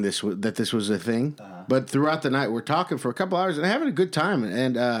mind that this was a thing. But throughout the night, we're talking for a couple hours and having a good time,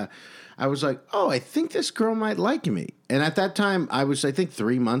 and I was like, oh, I think this girl might like me. And at that time, I was, I think,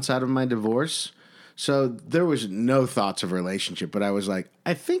 3 months out of my divorce. So there was no thoughts of relationship, but I was like,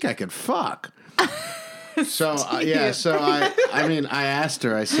 I think I could fuck. So, I asked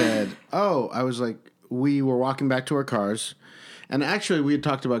her, I said, I was like, we were walking back to our cars. And actually, we had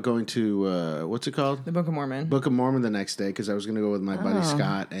talked about going to, what's it called? The Book of Mormon. Book of Mormon the next day because I was going to go with my buddy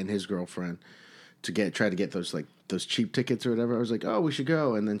Scott and his girlfriend to try to get those cheap tickets or whatever. I was like, oh, we should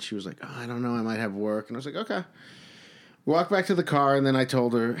go. And then she was like, oh, I don't know, I might have work. And I was like, okay. Walked back to the car, and then I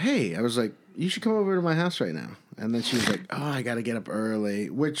told her, hey, I was like, you should come over to my house right now. And then she was like, oh, I got to get up early,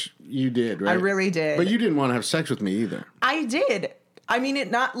 which you did, right? I really did. But you didn't want to have sex with me either. I did. I mean,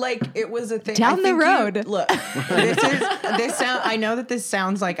 it not like it was a thing. Down I the think road. Look, this sound. I know that this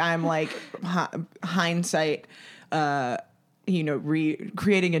sounds like I'm like hindsight, creating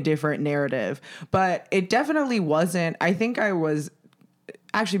a different narrative, but it definitely wasn't. I think I was.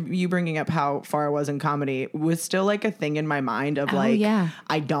 Actually, you bringing up how far I was in comedy was still like a thing in my mind of like, yeah.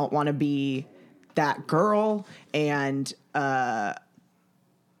 I don't want to be that girl, and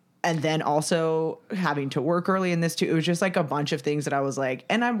then also having to work early in this too. It was just like a bunch of things that I was like,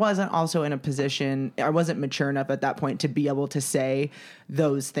 and I wasn't also in a position, I wasn't mature enough at that point to be able to say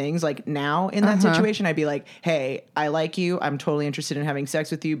those things. Like now in that situation, I'd be like, hey, I like you. I'm totally interested in having sex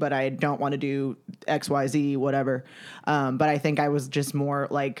with you, but I don't want to do X, Y, Z, whatever. But I think I was just more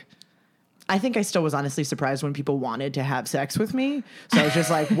like, I think I still was honestly surprised when people wanted to have sex with me. So I was just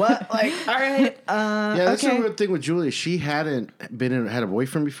like, what? Like, all right. Yeah, that's okay. the weird thing with Julia. She hadn't had a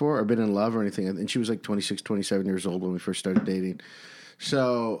boyfriend before or been in love or anything. And she was like 26, 27 years old when we first started dating.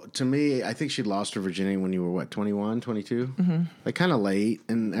 So to me, I think she'd lost her virginity when you were, what, 21, 22? Mm-hmm. Like kind of late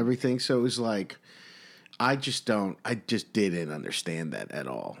and everything. So it was like, I just didn't understand that at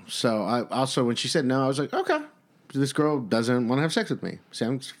all. So I also, when she said no, I was like, okay, this girl doesn't want to have sex with me.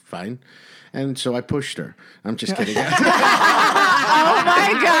 Sounds fine. And so I pushed her. I'm just kidding. Oh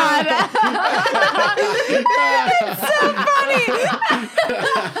my God.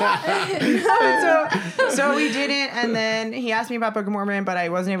 So we didn't, and then he asked me about Book of Mormon, but I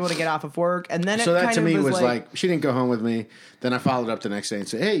wasn't able to get off of work. And then So it that kind to of me was was like, she didn't go home with me. Then I followed up the next day and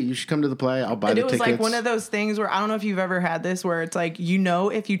said, hey, you should come to the play. I'll buy and the it was tickets. like one of those things where I don't know if you've ever had this, where it's like,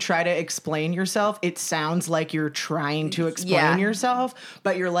 if you try to explain yourself, it sounds like you're trying to explain Yeah. yourself,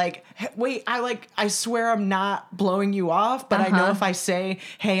 but you're like, hey, wait, I swear I'm not blowing you off, but I know if I say,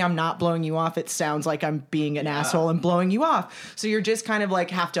 hey, I'm not blowing you off, it sounds like I'm being an asshole and blowing you off. So you're just kind of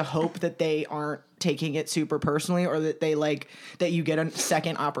like have to hope that they aren't taking it super personally, or that they like that you get a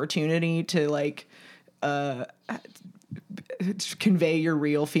second opportunity to like convey your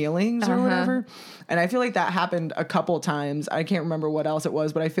real feelings or whatever. And I feel like that happened a couple times. I can't remember what else it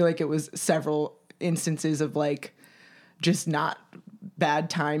was, but I feel like it was several instances of like just not bad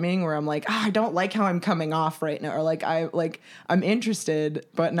timing where I'm like, I don't like how I'm coming off right now, or like I'm interested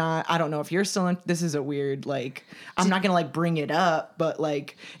but not, I don't know if you're still in, this is a weird, like, I'm not gonna like bring it up, but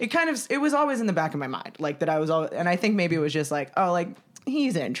like it was always in the back of my mind, like that I was always, and I think maybe it was just like, oh, like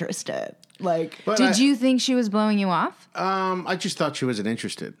he's interested, like. But Did you think she was blowing you off? I just thought she wasn't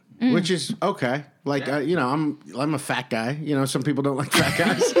interested. Which is okay. Like, you know, I'm a fat guy. You know, some people don't like fat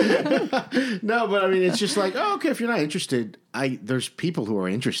guys. No, but I mean, it's just like, oh, okay, if you're not interested, there's people who are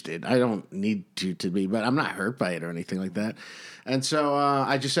interested. I don't need you to be, but I'm not hurt by it or anything like that. And so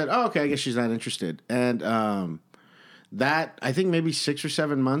I just said, oh, okay, I guess she's not interested. And that, I think maybe 6 or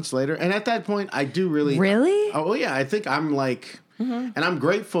 7 months later. And at that point, I do really. Really? Oh, yeah. I think I'm like. And I'm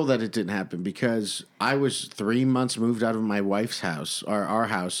grateful that it didn't happen because I was 3 months moved out of my wife's house, or our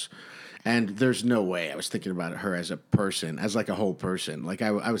house, and there's no way I was thinking about her as a person, as like a whole person. Like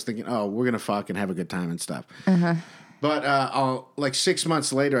I was thinking, oh, we're gonna fuck and have a good time and stuff. But like 6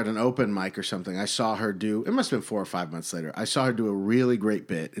 months later at an open mic or something, I saw her do. It must have been 4 or 5 months later. I saw her do a really great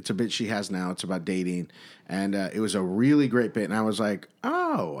bit. It's a bit she has now. It's about dating, and it was a really great bit. And I was like,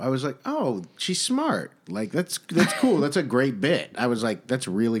 oh, she's smart. Like that's cool. That's a great bit. I was like, that's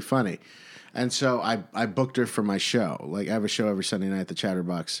really funny. And so I booked her for my show. Like I have a show every Sunday night at the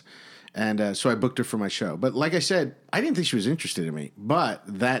Chatterbox. And so I booked her for my show. But like I said, I didn't think she was interested in me. But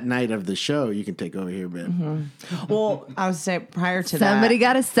that night of the show, you can take over here, Ben. Well, I was saying prior to Somebody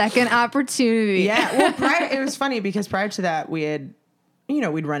got a second opportunity. Yeah. Well, it was funny because prior to that, we had, you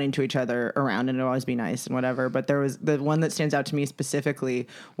know, we'd run into each other around and it'd always be nice and whatever. But there was the one that stands out to me specifically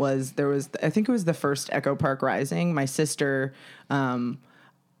I think it was the first Echo Park Rising. My sister,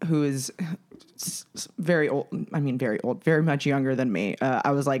 who is very old, very much younger than me.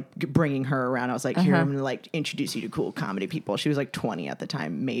 I was like bringing her around. I was like, here, I'm going to like introduce you to cool comedy people. She was like 20 at the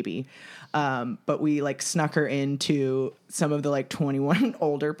time, maybe. But we like snuck her into some of the like 21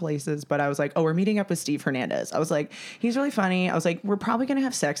 older places. But I was like, oh, we're meeting up with Steve Hernandez. I was like, he's really funny. I was like, we're probably going to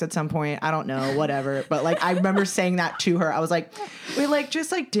have sex at some point. I don't know, whatever. But like, I remember saying that to her. I was like, we like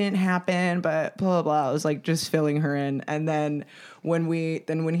just like didn't happen, but blah, blah, blah. I was like just filling her in. And then when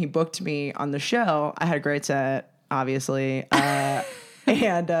he booked me on the show, I had a great set, obviously.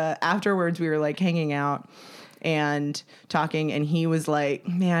 And afterwards we were like hanging out and talking, and he was like,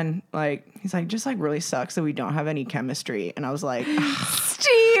 man, like, he's like, just like really sucks that we don't have any chemistry. And I was like,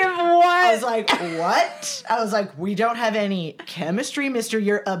 Steve, what? I was like, what? I was like, we don't have any chemistry, mister.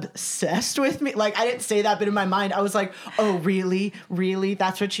 You're obsessed with me. Like, I didn't say that, but in my mind, I was like, oh, really? Really?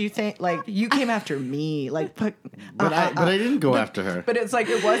 That's what you think? Like, you came after me. Like, but I didn't go after her. But it's like,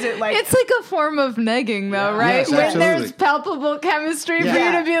 it wasn't like. It's like a form of negging, though, right? Yes, when there's palpable chemistry for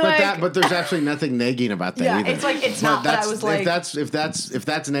you to be but there's absolutely nothing nagging about that either. It's like, it's not, but I was like. If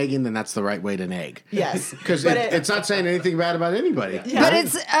that's nagging, then that's the right way to nag. Yes. Because it's not saying anything bad about anybody. Yeah. But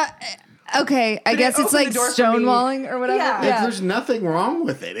it's, okay, I guess it's like stonewalling or whatever. Yeah. There's nothing wrong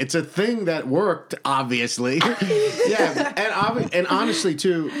with it. It's a thing that worked, obviously. Yeah, and honestly,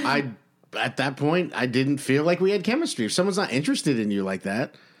 too, at that point, I didn't feel like we had chemistry. If someone's not interested in you like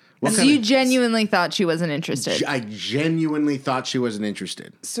that... So you genuinely thought she wasn't interested? I genuinely thought she wasn't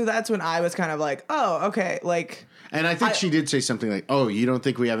interested. So that's when I was kind of like, oh, okay, like... And I think she did say something like, oh, you don't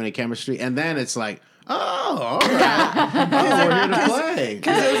think we have any chemistry? And then it's like... Oh, all right. We're here to play.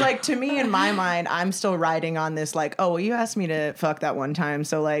 Because it was like, to me, in my mind, I'm still riding on this, like, oh, well, you asked me to fuck that one time,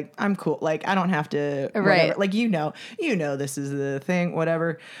 so, like, I'm cool. Like, I don't have to, whatever. Right. Like, you know, this is the thing,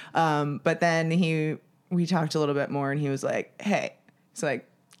 whatever. But then we talked a little bit more, and he was like, hey, it's like,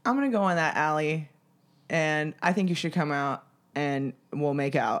 I'm going to go in that alley, and I think you should come out, and we'll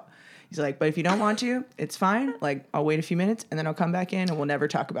make out. He's like, but if you don't want to, it's fine. Like, I'll wait a few minutes, and then I'll come back in, and we'll never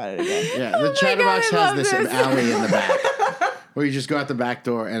talk about it again. Yeah, the Chatterbox has this alley in the back where you just go out the back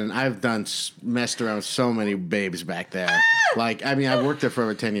door, and I've messed around with so many babes back there. Like, I mean, I've worked there for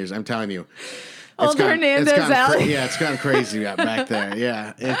over 10 years. I'm telling you. Old Hernandez alley. Yeah, it's gone crazy out back there.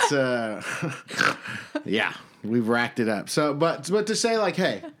 Yeah, it's, yeah, we've racked it up. So, but to say, like,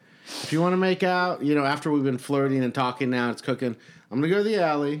 hey, if you want to make out, you know, after we've been flirting and talking now, it's cooking. I'm going to go to the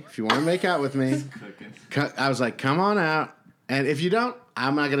alley. If you want to make out with me, I was like, come on out. And if you don't,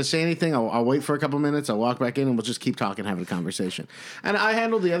 I'm not going to say anything. I'll wait for a couple minutes. I'll walk back in, and we'll just keep talking, having a conversation. And I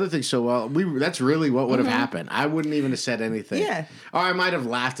handled the other thing so well. That's really what would have happened. I wouldn't even have said anything. Yeah. Or I might have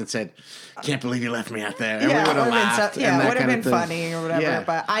laughed and said, can't believe you left me out there. And yeah, we would have laughed. It would have been funny or whatever. Yeah.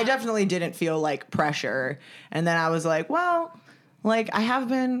 But I definitely didn't feel like pressure. And then I was like, well, like, I have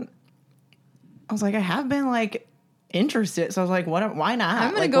been like, interested. So I was like, why not? I'm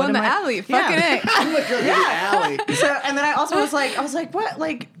gonna Like, go what in the am I- alley. Fucking Yeah. it. I'm gonna go to the alley. So, and then I also was like, what?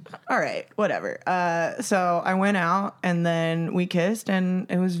 Like, all right, whatever. So I went out and then we kissed and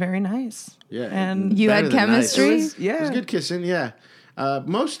it was very nice. Yeah, And You better had than nice. chemistry? It was- yeah. It was good kissing. Yeah.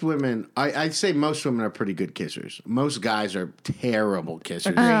 Most women, I'd say most women are pretty good kissers. Most guys are terrible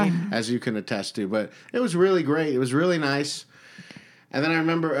kissers, Agreed. as you can attest to. But it was really great. It was really nice. And then I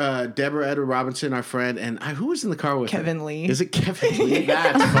remember Deborah Edward Robinson, our friend, and who was in the car with her? Kevin Lee. Is it Kevin Lee?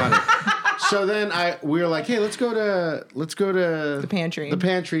 That's funny. So then we were like, hey, let's go to The pantry. The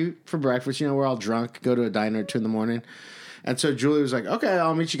pantry for breakfast. You know, we're all drunk. Go to a diner at 2 a.m. And so Julie was like, okay,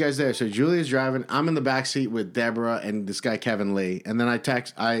 I'll meet you guys there. So Julie's driving. I'm in the back seat with Deborah and this guy Kevin Lee. And then I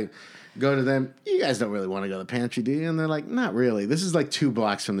go to them. You guys don't really want to go to the pantry, do you? And they're like, not really. This is like 2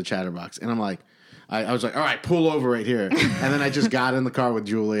 blocks from the Chatterbox. And I'm like. I was like, all right, pull over right here. And then I just got in the car with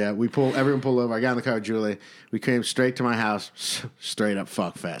Julia. Everyone pulled over. I got in the car with Julia. We came straight to my house, straight up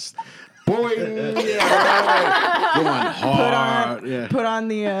fuck fest. Boing! Yeah, going hard. Put on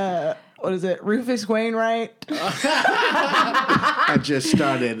the what is it? Rufus Wainwright. I just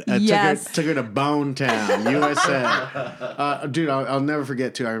started. Yes. Took her to Bone Town, USA. Dude, I'll never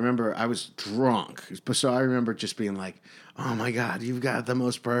forget, too. I remember I was drunk. So I remember just being like, oh, my God, you've got the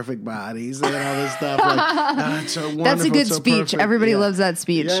most perfect bodies and all this stuff. Like, it's so wonderful. That's a good so speech. perfect." Everybody Yeah. loves that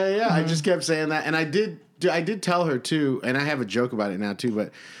speech. Yeah. I just kept saying that. And I did tell her, too, and I have a joke about it now, too,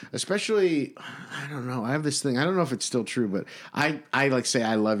 but especially, I don't know, I have this thing, I don't know if it's still true, but I like say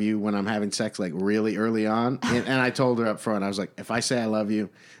I love you when I'm having sex, like really early on, and I told her up front, I was like, if I say I love you,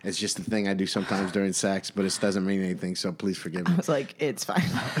 it's just a thing I do sometimes during sex, but it doesn't mean anything, so please forgive me. I was like, it's fine.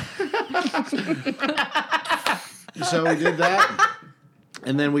 So we did that,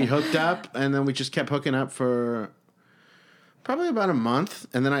 and then we hooked up, and then we just kept hooking up for probably about a month,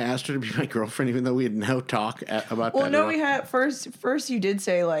 and then I asked her to be my girlfriend, even though we had no talk about Well, that. no, at all. we had first you did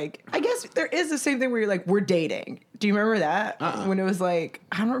say, like, I guess there is the same thing where you're like, we're dating. Do you remember that? When it was like,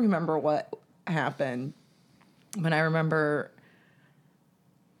 I don't remember what happened, but I remember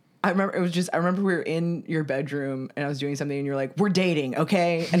I remember we were in your bedroom and I was doing something and you're like, we're dating,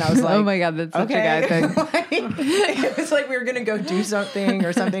 okay? And I was like, Oh my God, that's such a guy thing. It was like we were gonna go do something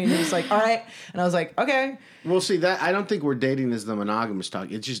or something, and you're just like, all right. And I was like, okay. Well, see, that I don't think we're dating is the monogamous talk.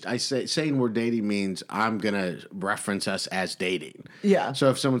 It's just saying we're dating means I'm gonna reference us as dating. Yeah.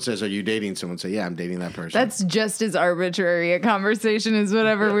 So if someone says, "Are you dating?" someone say, "Yeah, I'm dating that person." That's just as arbitrary a conversation as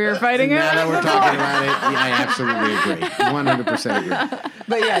whatever we were fighting now that over. we're talking about it, I absolutely agree, 100% agree.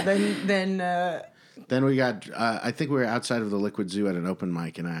 But yeah, Then we got. I think we were outside of the Liquid Zoo at an open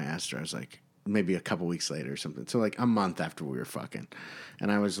mic, and I asked her. I was like, maybe a couple weeks later or something. So like a month after we were fucking,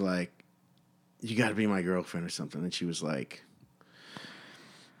 and I was like, you got to be my girlfriend or something. And she's like,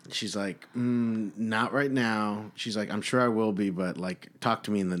 not right now. She's like, I'm sure I will be, but like, talk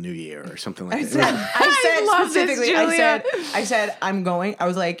to me in the new year or something like that. I love said this, specifically, Julia. I said, I'm going. I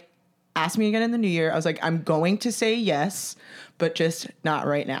was like, ask me again in the new year. I was like, I'm going to say yes, but just not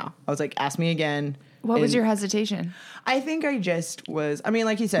right now. I was like, ask me again. What was And your hesitation? I think I just was. I mean,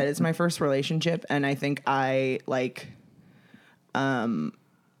 like you said, it's my first relationship, and I think I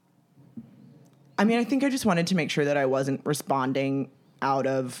think I just wanted to make sure that I wasn't responding out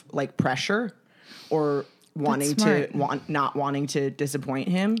of like pressure or not wanting to disappoint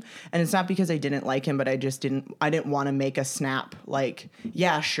him. And it's not because I didn't like him, but I didn't want to make a snap like,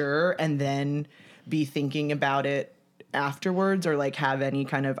 yeah, sure, and then be thinking about it afterwards or like have any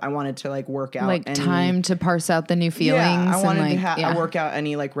kind of, I wanted to like work out Like time to parse out the new feelings. Yeah, I wanted and to work out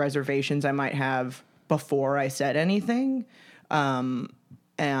any like reservations I might have before I said anything. And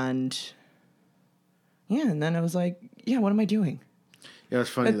then I was like, yeah, what am I doing? Yeah, it's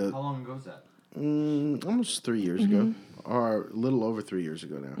funny though. How long ago was that? Almost 3 years ago, or a little over 3 years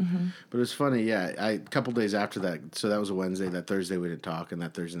ago now. But it's funny, yeah. A couple days after that, so that was a Wednesday. That Thursday we didn't talk, and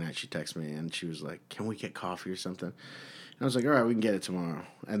that Thursday night she texted me and she was like, "Can we get coffee or something?" And I was like, "All right, we can get it tomorrow."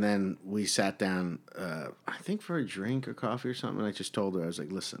 And then we sat down, I think for a drink or coffee or something. And I just told her, I was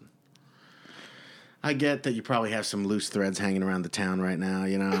like, "Listen, I get that you probably have some loose threads hanging around the town right now,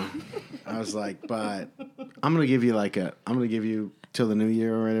 you know." I was like, "But I'm gonna give you till the new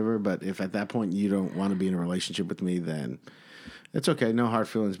year or whatever. But if at that point you don't want to be in a relationship with me, then it's okay. No hard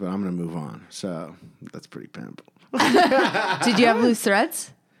feelings, but I'm gonna move on." So that's pretty pimp. Did you have loose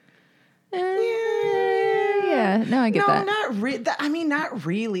threads? Yeah. No, I get that. Not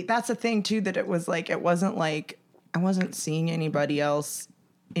really. That's the thing too, that it wasn't like I wasn't seeing anybody else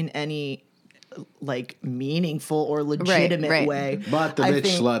in any like meaningful or legitimate right. way. But the I bitch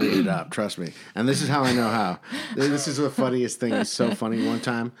think- slutted it up, trust me. And this is how I know how. This is the funniest thing. It's so funny. One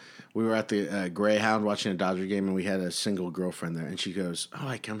time, we were at the Greyhound watching a Dodger game, and we had a single girlfriend there. And she goes, "Oh,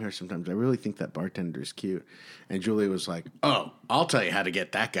 I come here sometimes. I really think that bartender is cute." And Julia was like, "Oh, I'll tell you how to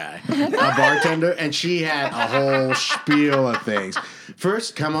get that guy, a bartender." And she had a whole spiel of things.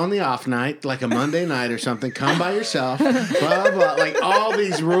 First, come on the off night, like a Monday night or something. Come by yourself, blah, blah, blah. Like all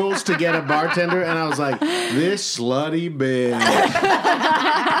these rules to get a bartender. And I was like, this slutty bitch.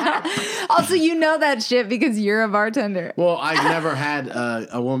 Also, you know that shit because you're a bartender. Well, I've never had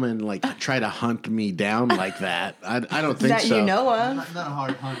a woman like try to hunt me down like that. I don't think that so. you know of. Not a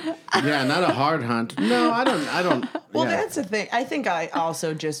hard hunt. Yeah, not a hard hunt. No, I don't. Well, yeah. that's the thing. I think I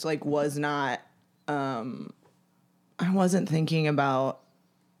also just like was not. I wasn't thinking about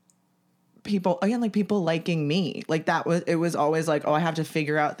people again, like people liking me. Like that was it was always like, oh, I have to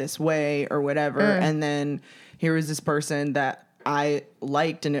figure out this way or whatever. And then here was this person that I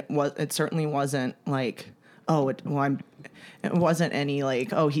liked, and it certainly wasn't like, oh, it wasn't any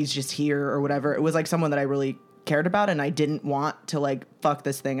like, oh, he's just here or whatever. It was like someone that I really cared about, and I didn't want to like fuck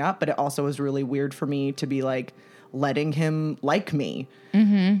this thing up. But it also was really weird for me to be like letting him like me.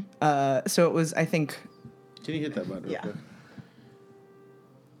 So it was, I think. Can you hit that button? Yeah. Real quick?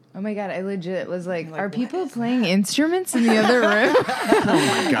 Oh my God, I legit was like, Like, are what people is playing instruments in the other room? Oh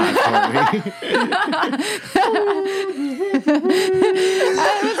my God, Courtney.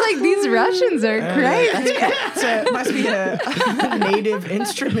 I was like, these Russians are crazy. It must be a native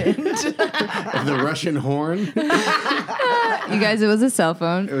instrument. The Russian horn. You guys, it was a cell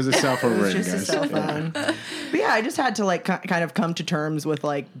phone. It was a cell phone ring, Just a guys. cell phone. But yeah, I just had to like kind of come to terms with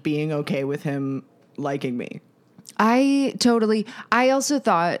like being okay with him liking me. I also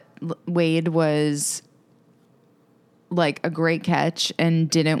thought Wade was like a great catch and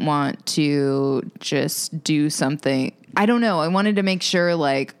didn't want to just do something. I don't know. I wanted to make sure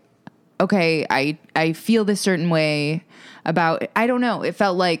like, okay, I feel this certain way about, I don't know. It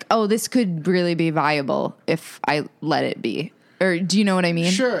felt like, oh, this could really be viable if I let it be. Or do you know what I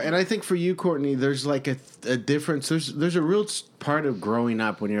mean? Sure, and I think for you, Courtney, there's like a difference. There's a real part of growing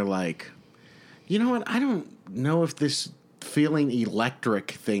up when you're like, you know what? I don't know if this feeling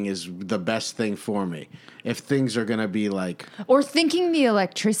electric thing is the best thing for me. If things are gonna be like, Or thinking the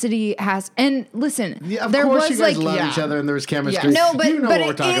electricity has, and listen, yeah, of there course was you guys like, love yeah. each other and there was chemistry. Yeah. No, but- you know but what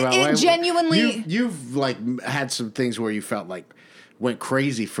we're talking about. it right? genuinely- you've like had some things where you felt like went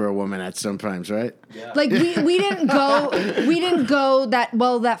crazy for a woman at sometimes, right? Yeah. like we didn't go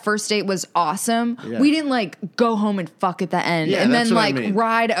that first date was awesome. Yeah. We didn't like go home and fuck at the end Yeah, and that's then what I like mean.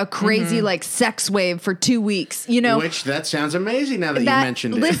 ride a crazy like sex wave for 2 weeks, you know? Which that sounds amazing now that you That-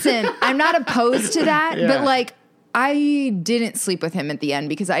 mentioned it. Listen, I'm not opposed to that, Yeah. but like I didn't sleep with him at the end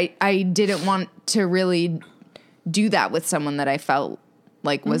because I didn't want to really do that with someone that I felt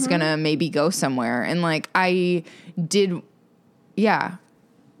like was gonna maybe go somewhere. And like I did, yeah.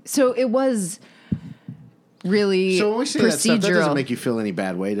 So it was really So when we say that stuff, that doesn't procedural. make you feel any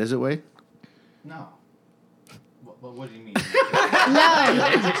bad way, does it, Wade? No. What do you mean? No.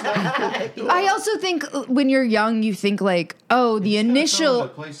 I also think when you're young, you think like, oh, the It's kinda thrown initial.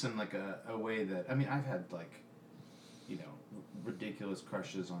 into place in like a way that, I mean, I've had like, you know, ridiculous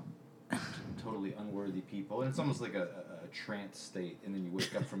crushes on totally unworthy people, and it's almost like a trance state, and then you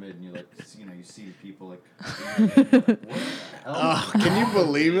wake up from it and you're like, you know, you see the people like, what the hell? Oh, can you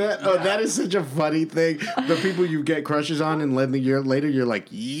believe it? Oh, that is such a funny thing. The people you get crushes on, and then a year later, you're like,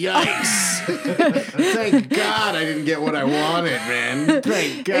 yikes! Thank God I didn't get what I wanted, man.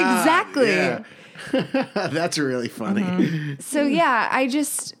 Thank God. Exactly. Yeah. That's really funny. So yeah,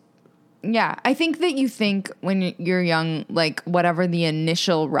 I think that you think when you're young, like whatever the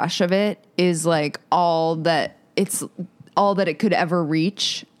initial rush of it is like all that it could ever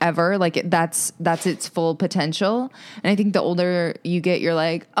reach ever. Like that's its full potential. And I think the older you get, you're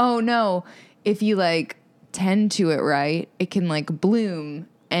like, oh no, if you like tend to it right, it can like bloom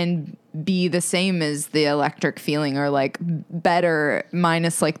and be the same as the electric feeling or like better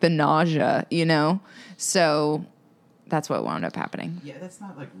minus like the nausea, you know? So that's what wound up happening. Yeah, that's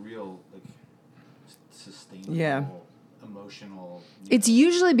not like real, like sustainable, Yeah. emotional. It's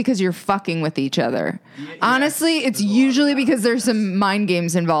usually because you're fucking with each other. Yeah, Honestly, it's there's a lot of usually that. because there's some mind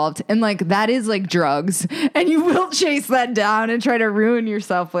games involved. And like that is like drugs. And you will chase that down and try to ruin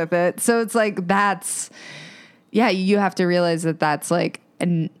yourself with it. So it's like you have to realize that that's like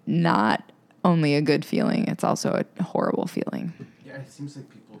not only a good feeling, it's also a horrible feeling. Yeah, it seems like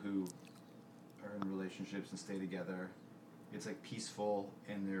people who are in relationships and stay together, it's like peaceful,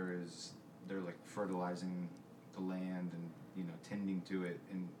 and they're like fertilizing the land and, you know, tending to it,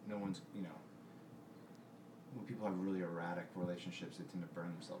 and no one's, you know, when people have really erratic relationships, they tend to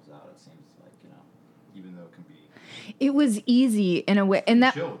burn themselves out. It seems like, even though it can be. It was easy in a way, and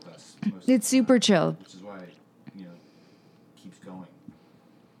that chill with us. Most of it's the time, super chill. which is why keeps going.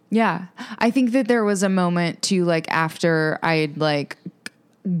 Yeah. I think that there was a moment too, like after I'd like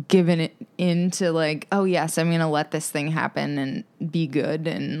given it into like, oh yes, I'm going to let this thing happen and be good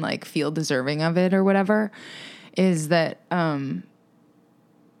and like feel deserving of it or whatever, is that,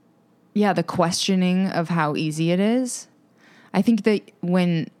 the questioning of how easy it is. I think that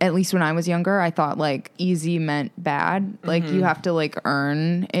at least when I was younger, I thought like easy meant bad. Like you have to like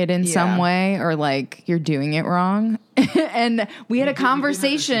earn it in some way or like you're doing it wrong. And we had a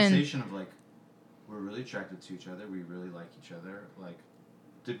conversation. We had the sensation of like, we're really attracted to each other. We really like each other. Like,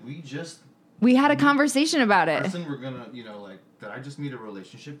 did we just... We had a conversation about it. Person we're gonna, like, did I just meet a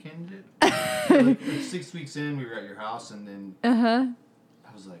relationship candidate? like 6 weeks in, we were at your house and then I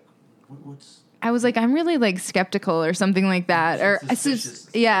was like, what's... I was like, I'm really like skeptical or something like that. I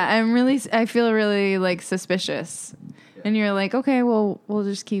feel really like suspicious. Yeah. And you're like, okay, well, we'll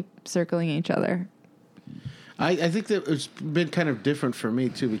just keep circling each other. I think that it's been kind of different for me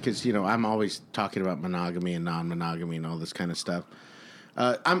too, because, I'm always talking about monogamy and non-monogamy and all this kind of stuff.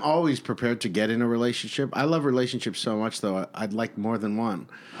 I'm always prepared to get in a relationship. I love relationships so much, though. I'd like more than one.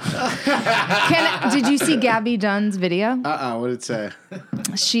 Did you see Gabby Dunn's video? What did it say?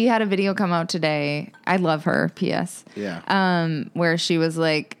 She had a video come out today. I love her, P.S. Yeah. Where she was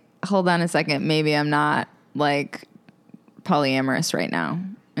like, hold on a second, maybe I'm not, like, polyamorous right now.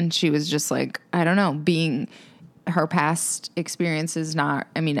 And she was just like, I don't know, being... her past experiences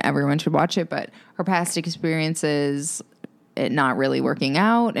everyone should watch it, but her past experiences... it not really working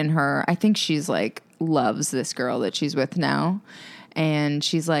out, and I think she's like loves this girl that she's with now, and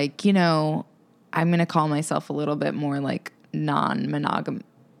she's like, I'm gonna call myself a little bit more like monogamous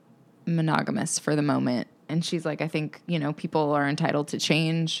for the moment. And she's like, I think people are entitled to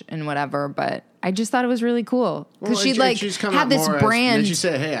change and whatever, but I just thought it was really cool because she's had this brand. And she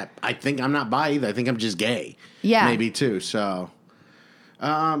said, hey, I think I'm not bi either. I think I'm just gay. Yeah, maybe too. So.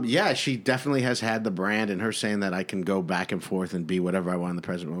 She definitely has had the brand, and her saying that I can go back and forth and be whatever I want in the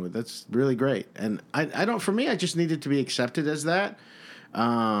present moment. That's really great. And for me, I just needed to be accepted as that.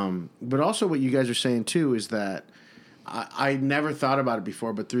 But also what you guys are saying too is that I never thought about it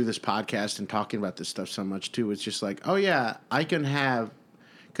before, but through this podcast and talking about this stuff so much too, it's just like, oh yeah, I can have,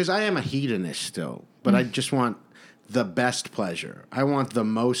 because I am a hedonist still, but I just want the best pleasure. I want the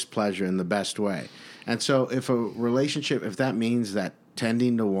most pleasure in the best way. And so if a relationship, if that means that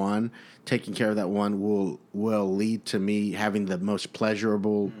tending to one, taking care of that one will lead to me having the most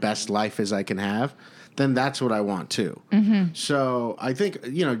pleasurable, best life as I can have, then that's what I want too. Mm-hmm. So I think,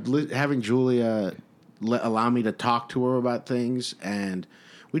 having Julia allow me to talk to her about things, and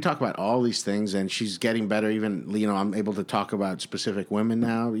we talk about all these things, and she's getting better. Even, I'm able to talk about specific women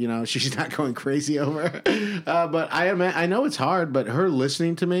now. She's not going crazy over her. But I know it's hard, but her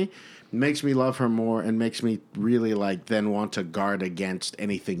listening to me makes me love her more and makes me really then want to guard against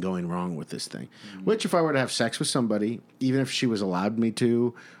anything going wrong with this thing. Mm-hmm. Which if I were to have sex with somebody, even if she was allowed me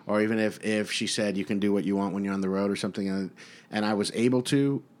to, or even if she said you can do what you want when you're on the road or something, and I was able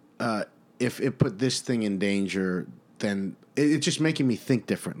to, if it put this thing in danger, then it's just making me think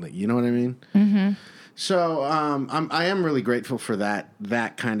differently. You know what I mean? Mm-hmm. So I am really grateful for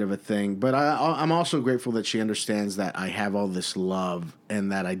that kind of a thing. But I'm also grateful that she understands that I have all this love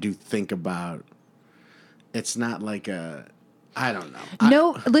and that I do think about. It's not like I don't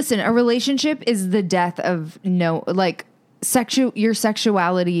know. Listen, a relationship is the death of your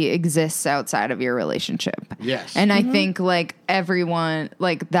sexuality exists outside of your relationship. Yes. And I think everyone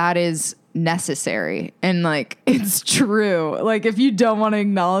that is necessary and it's true. If you don't want to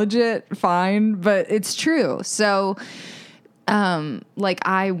acknowledge it, fine, but it's true. So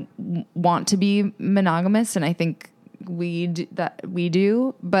I want to be monogamous, and I think we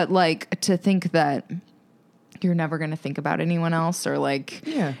do, but to think that you're never going to think about anyone else, or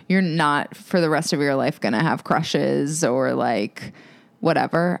you're not for the rest of your life going to have crushes or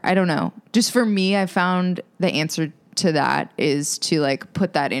whatever. I don't know. Just for me, I found the answer to that is to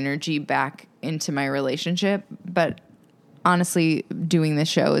put that energy back into my relationship. But honestly, doing this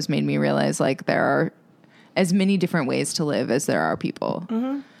show has made me realize there are as many different ways to live as there are people.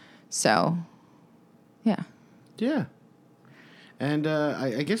 Mm-hmm. So, yeah. Yeah. And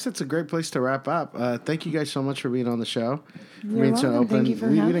I guess that's a great place to wrap up. Thank you guys so much for being on the show. You're welcome. So open. Thank you for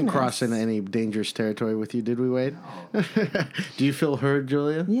we having didn't us. cross into any dangerous territory with you, did we, Wade? No. Do you feel heard,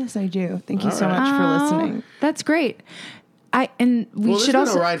 Julia? Yes, I do. Thank you so much for listening. That's great. This should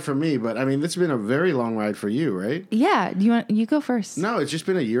also been a ride for me, but this has been a very long ride for you, right? Yeah. You go first? No, it's just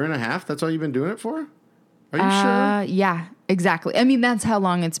been a year and a half. That's all you've been doing it for? Are you sure? Yeah, exactly. I mean, that's how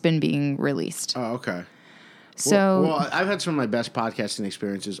long it's been being released. Oh, okay. So, well, I've had some of my best podcasting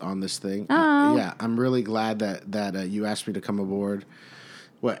experiences on this thing. Oh. Yeah, I'm really glad that you asked me to come aboard.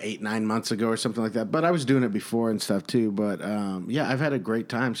 8-9 months ago or something like that. But I was doing it before and stuff too. But yeah, I've had a great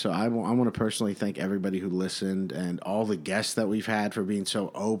time. So I want to personally thank everybody who listened and all the guests that we've had for being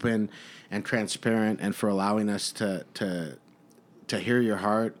so open and transparent and for allowing us to hear your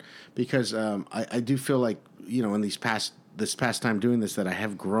heart. Because I do feel like, in this past time doing this, that I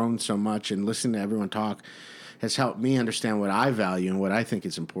have grown so much, and listening to everyone talk has helped me understand what I value and what I think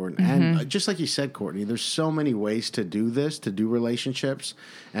is important. Mm-hmm. And just like you said, Courtney, there's so many ways to do this, to do relationships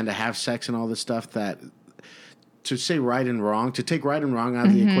and to have sex and all this stuff, that to say right and wrong, to take right and wrong out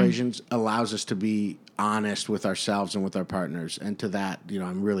of the equations allows us to be honest with ourselves and with our partners. And to that,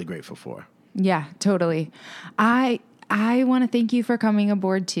 I'm really grateful for. Yeah, totally. I want to thank you for coming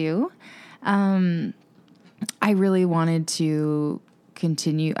aboard too. I really wanted to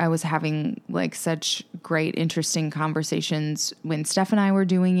continue. I was having such great, interesting conversations when Steph and I were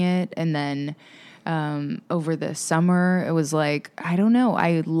doing it. And then over the summer, it was I don't know.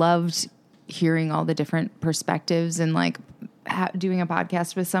 I loved hearing all the different perspectives, and doing a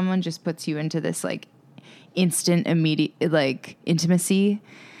podcast with someone just puts you into this instant, immediate, intimacy.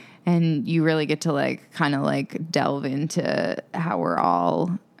 And you really get to delve into how we're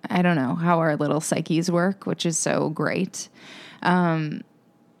all, I don't know, how our little psyches work, which is so great.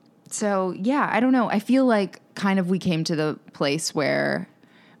 So yeah, I don't know. I feel we came to the place where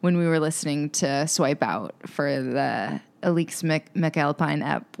when we were listening to Swipe Out for the Alix McAlpine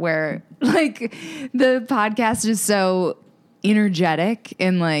app, where the podcast is so energetic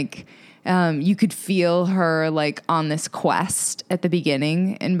and you could feel her on this quest at the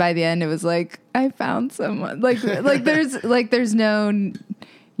beginning, and by the end it was I found someone. There's no,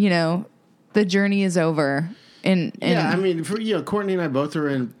 the journey is over. And yeah, I mean, Courtney and I both are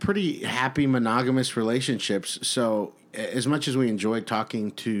in pretty happy monogamous relationships. So as much as we enjoyed talking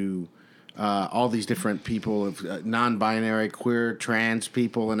to all these different people, of non-binary, queer, trans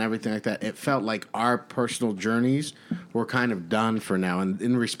people, and everything like that, it felt like our personal journeys were kind of done for now, and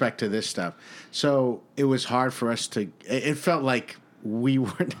in respect to this stuff. So it was hard for us to. It felt like we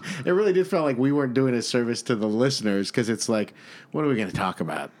weren't. It really did feel like we weren't doing a service to the listeners, because it's what are we going to talk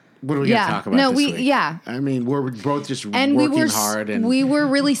about? What are we going to talk about this week? Yeah. I mean, we're both just working hard. And we were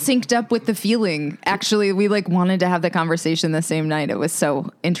really synced up with the feeling. Actually, we wanted to have the conversation the same night. It was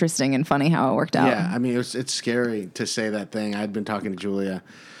so interesting and funny how it worked out. Yeah, I mean, it's scary to say that thing. I'd been talking to Julia.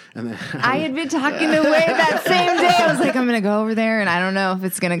 And then I had been talking away that same day. I was I'm going to go over there, and I don't know if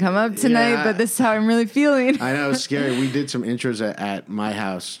it's going to come up tonight, but this is how I'm really feeling. I know, it's scary. We did some intros at my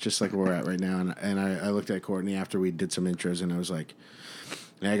house, just like we're at right now. And I looked at Courtney after we did some intros, and I was like,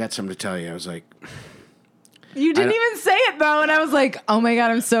 I got something to tell you. I was like... You didn't even say it, though, and I was like, oh, my God,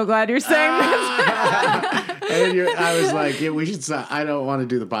 I'm so glad you're saying this. I was like, yeah, we should stop. I don't want to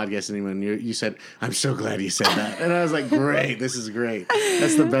do the podcast anymore. And you said, I'm so glad you said that. And I was like, great. This is great.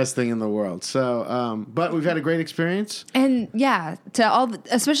 That's the best thing in the world. So, but we've had a great experience. And, yeah,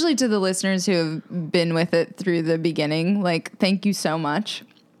 especially to the listeners who have been with it through the beginning, thank you so much.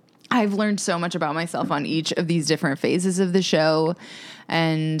 I've learned so much about myself on each of these different phases of the show.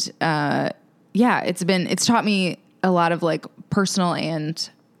 And, it's taught me a lot of personal and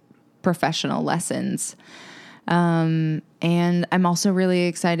professional lessons. And I'm also really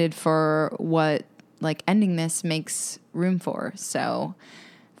excited for what ending this makes room for. So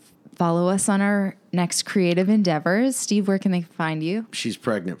follow us on our next creative endeavors. Steve, where can they find you? She's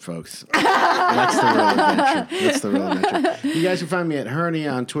pregnant, folks. That's the real adventure. You guys can find me at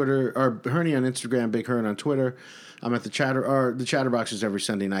Hernia on Twitter, or Hernia on Instagram, Big Hern on Twitter. I'm at the Chatterboxes every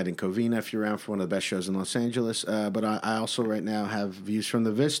Sunday night in Covina, if you're around, for one of the best shows in Los Angeles. But I also right now have Views from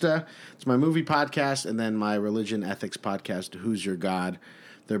the Vista. It's my movie podcast, and then my religion ethics podcast, Who's Your God?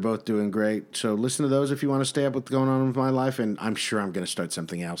 They're both doing great. So listen to those if you want to stay up with what's going on with my life. And I'm sure I'm going to start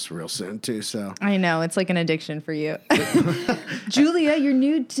something else real soon, too. So I know. It's like an addiction for you. Julia, you're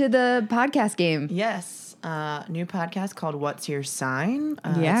new to the podcast game. Yes. New podcast called What's Your Sign?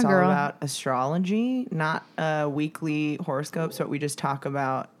 Yeah, it's girl. all about astrology, not weekly horoscopes, but we just talk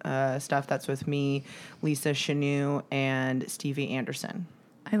about stuff that's with me, Lisa Chanou, and Stevie Anderson.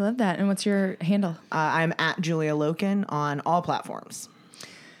 I love that. And what's your handle? I'm at Julia Loken on all platforms.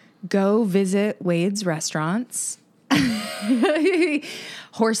 Go visit Wade's restaurants.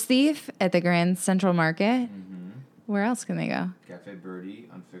 Horse Thief at the Grand Central Market. Mm-hmm. Where else can they go? Cafe Birdie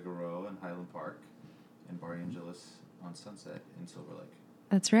on Figueroa and Highland Park. And Bar Angeles on Sunset in Silver Lake.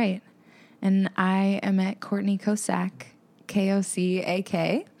 That's right. And I am at Courtney Kosak,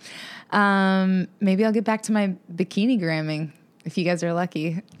 KOCAK. Maybe I'll get back to my bikini gramming if you guys are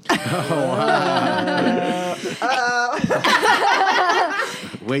lucky.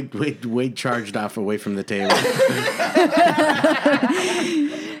 Wait, charged off away from the table.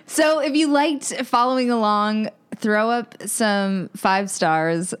 So if you liked following along, throw up some 5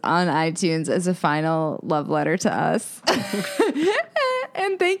 stars on iTunes as a final love letter to us.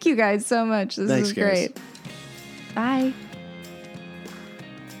 And thank you guys so much. This Thanks, is great. guys. Bye.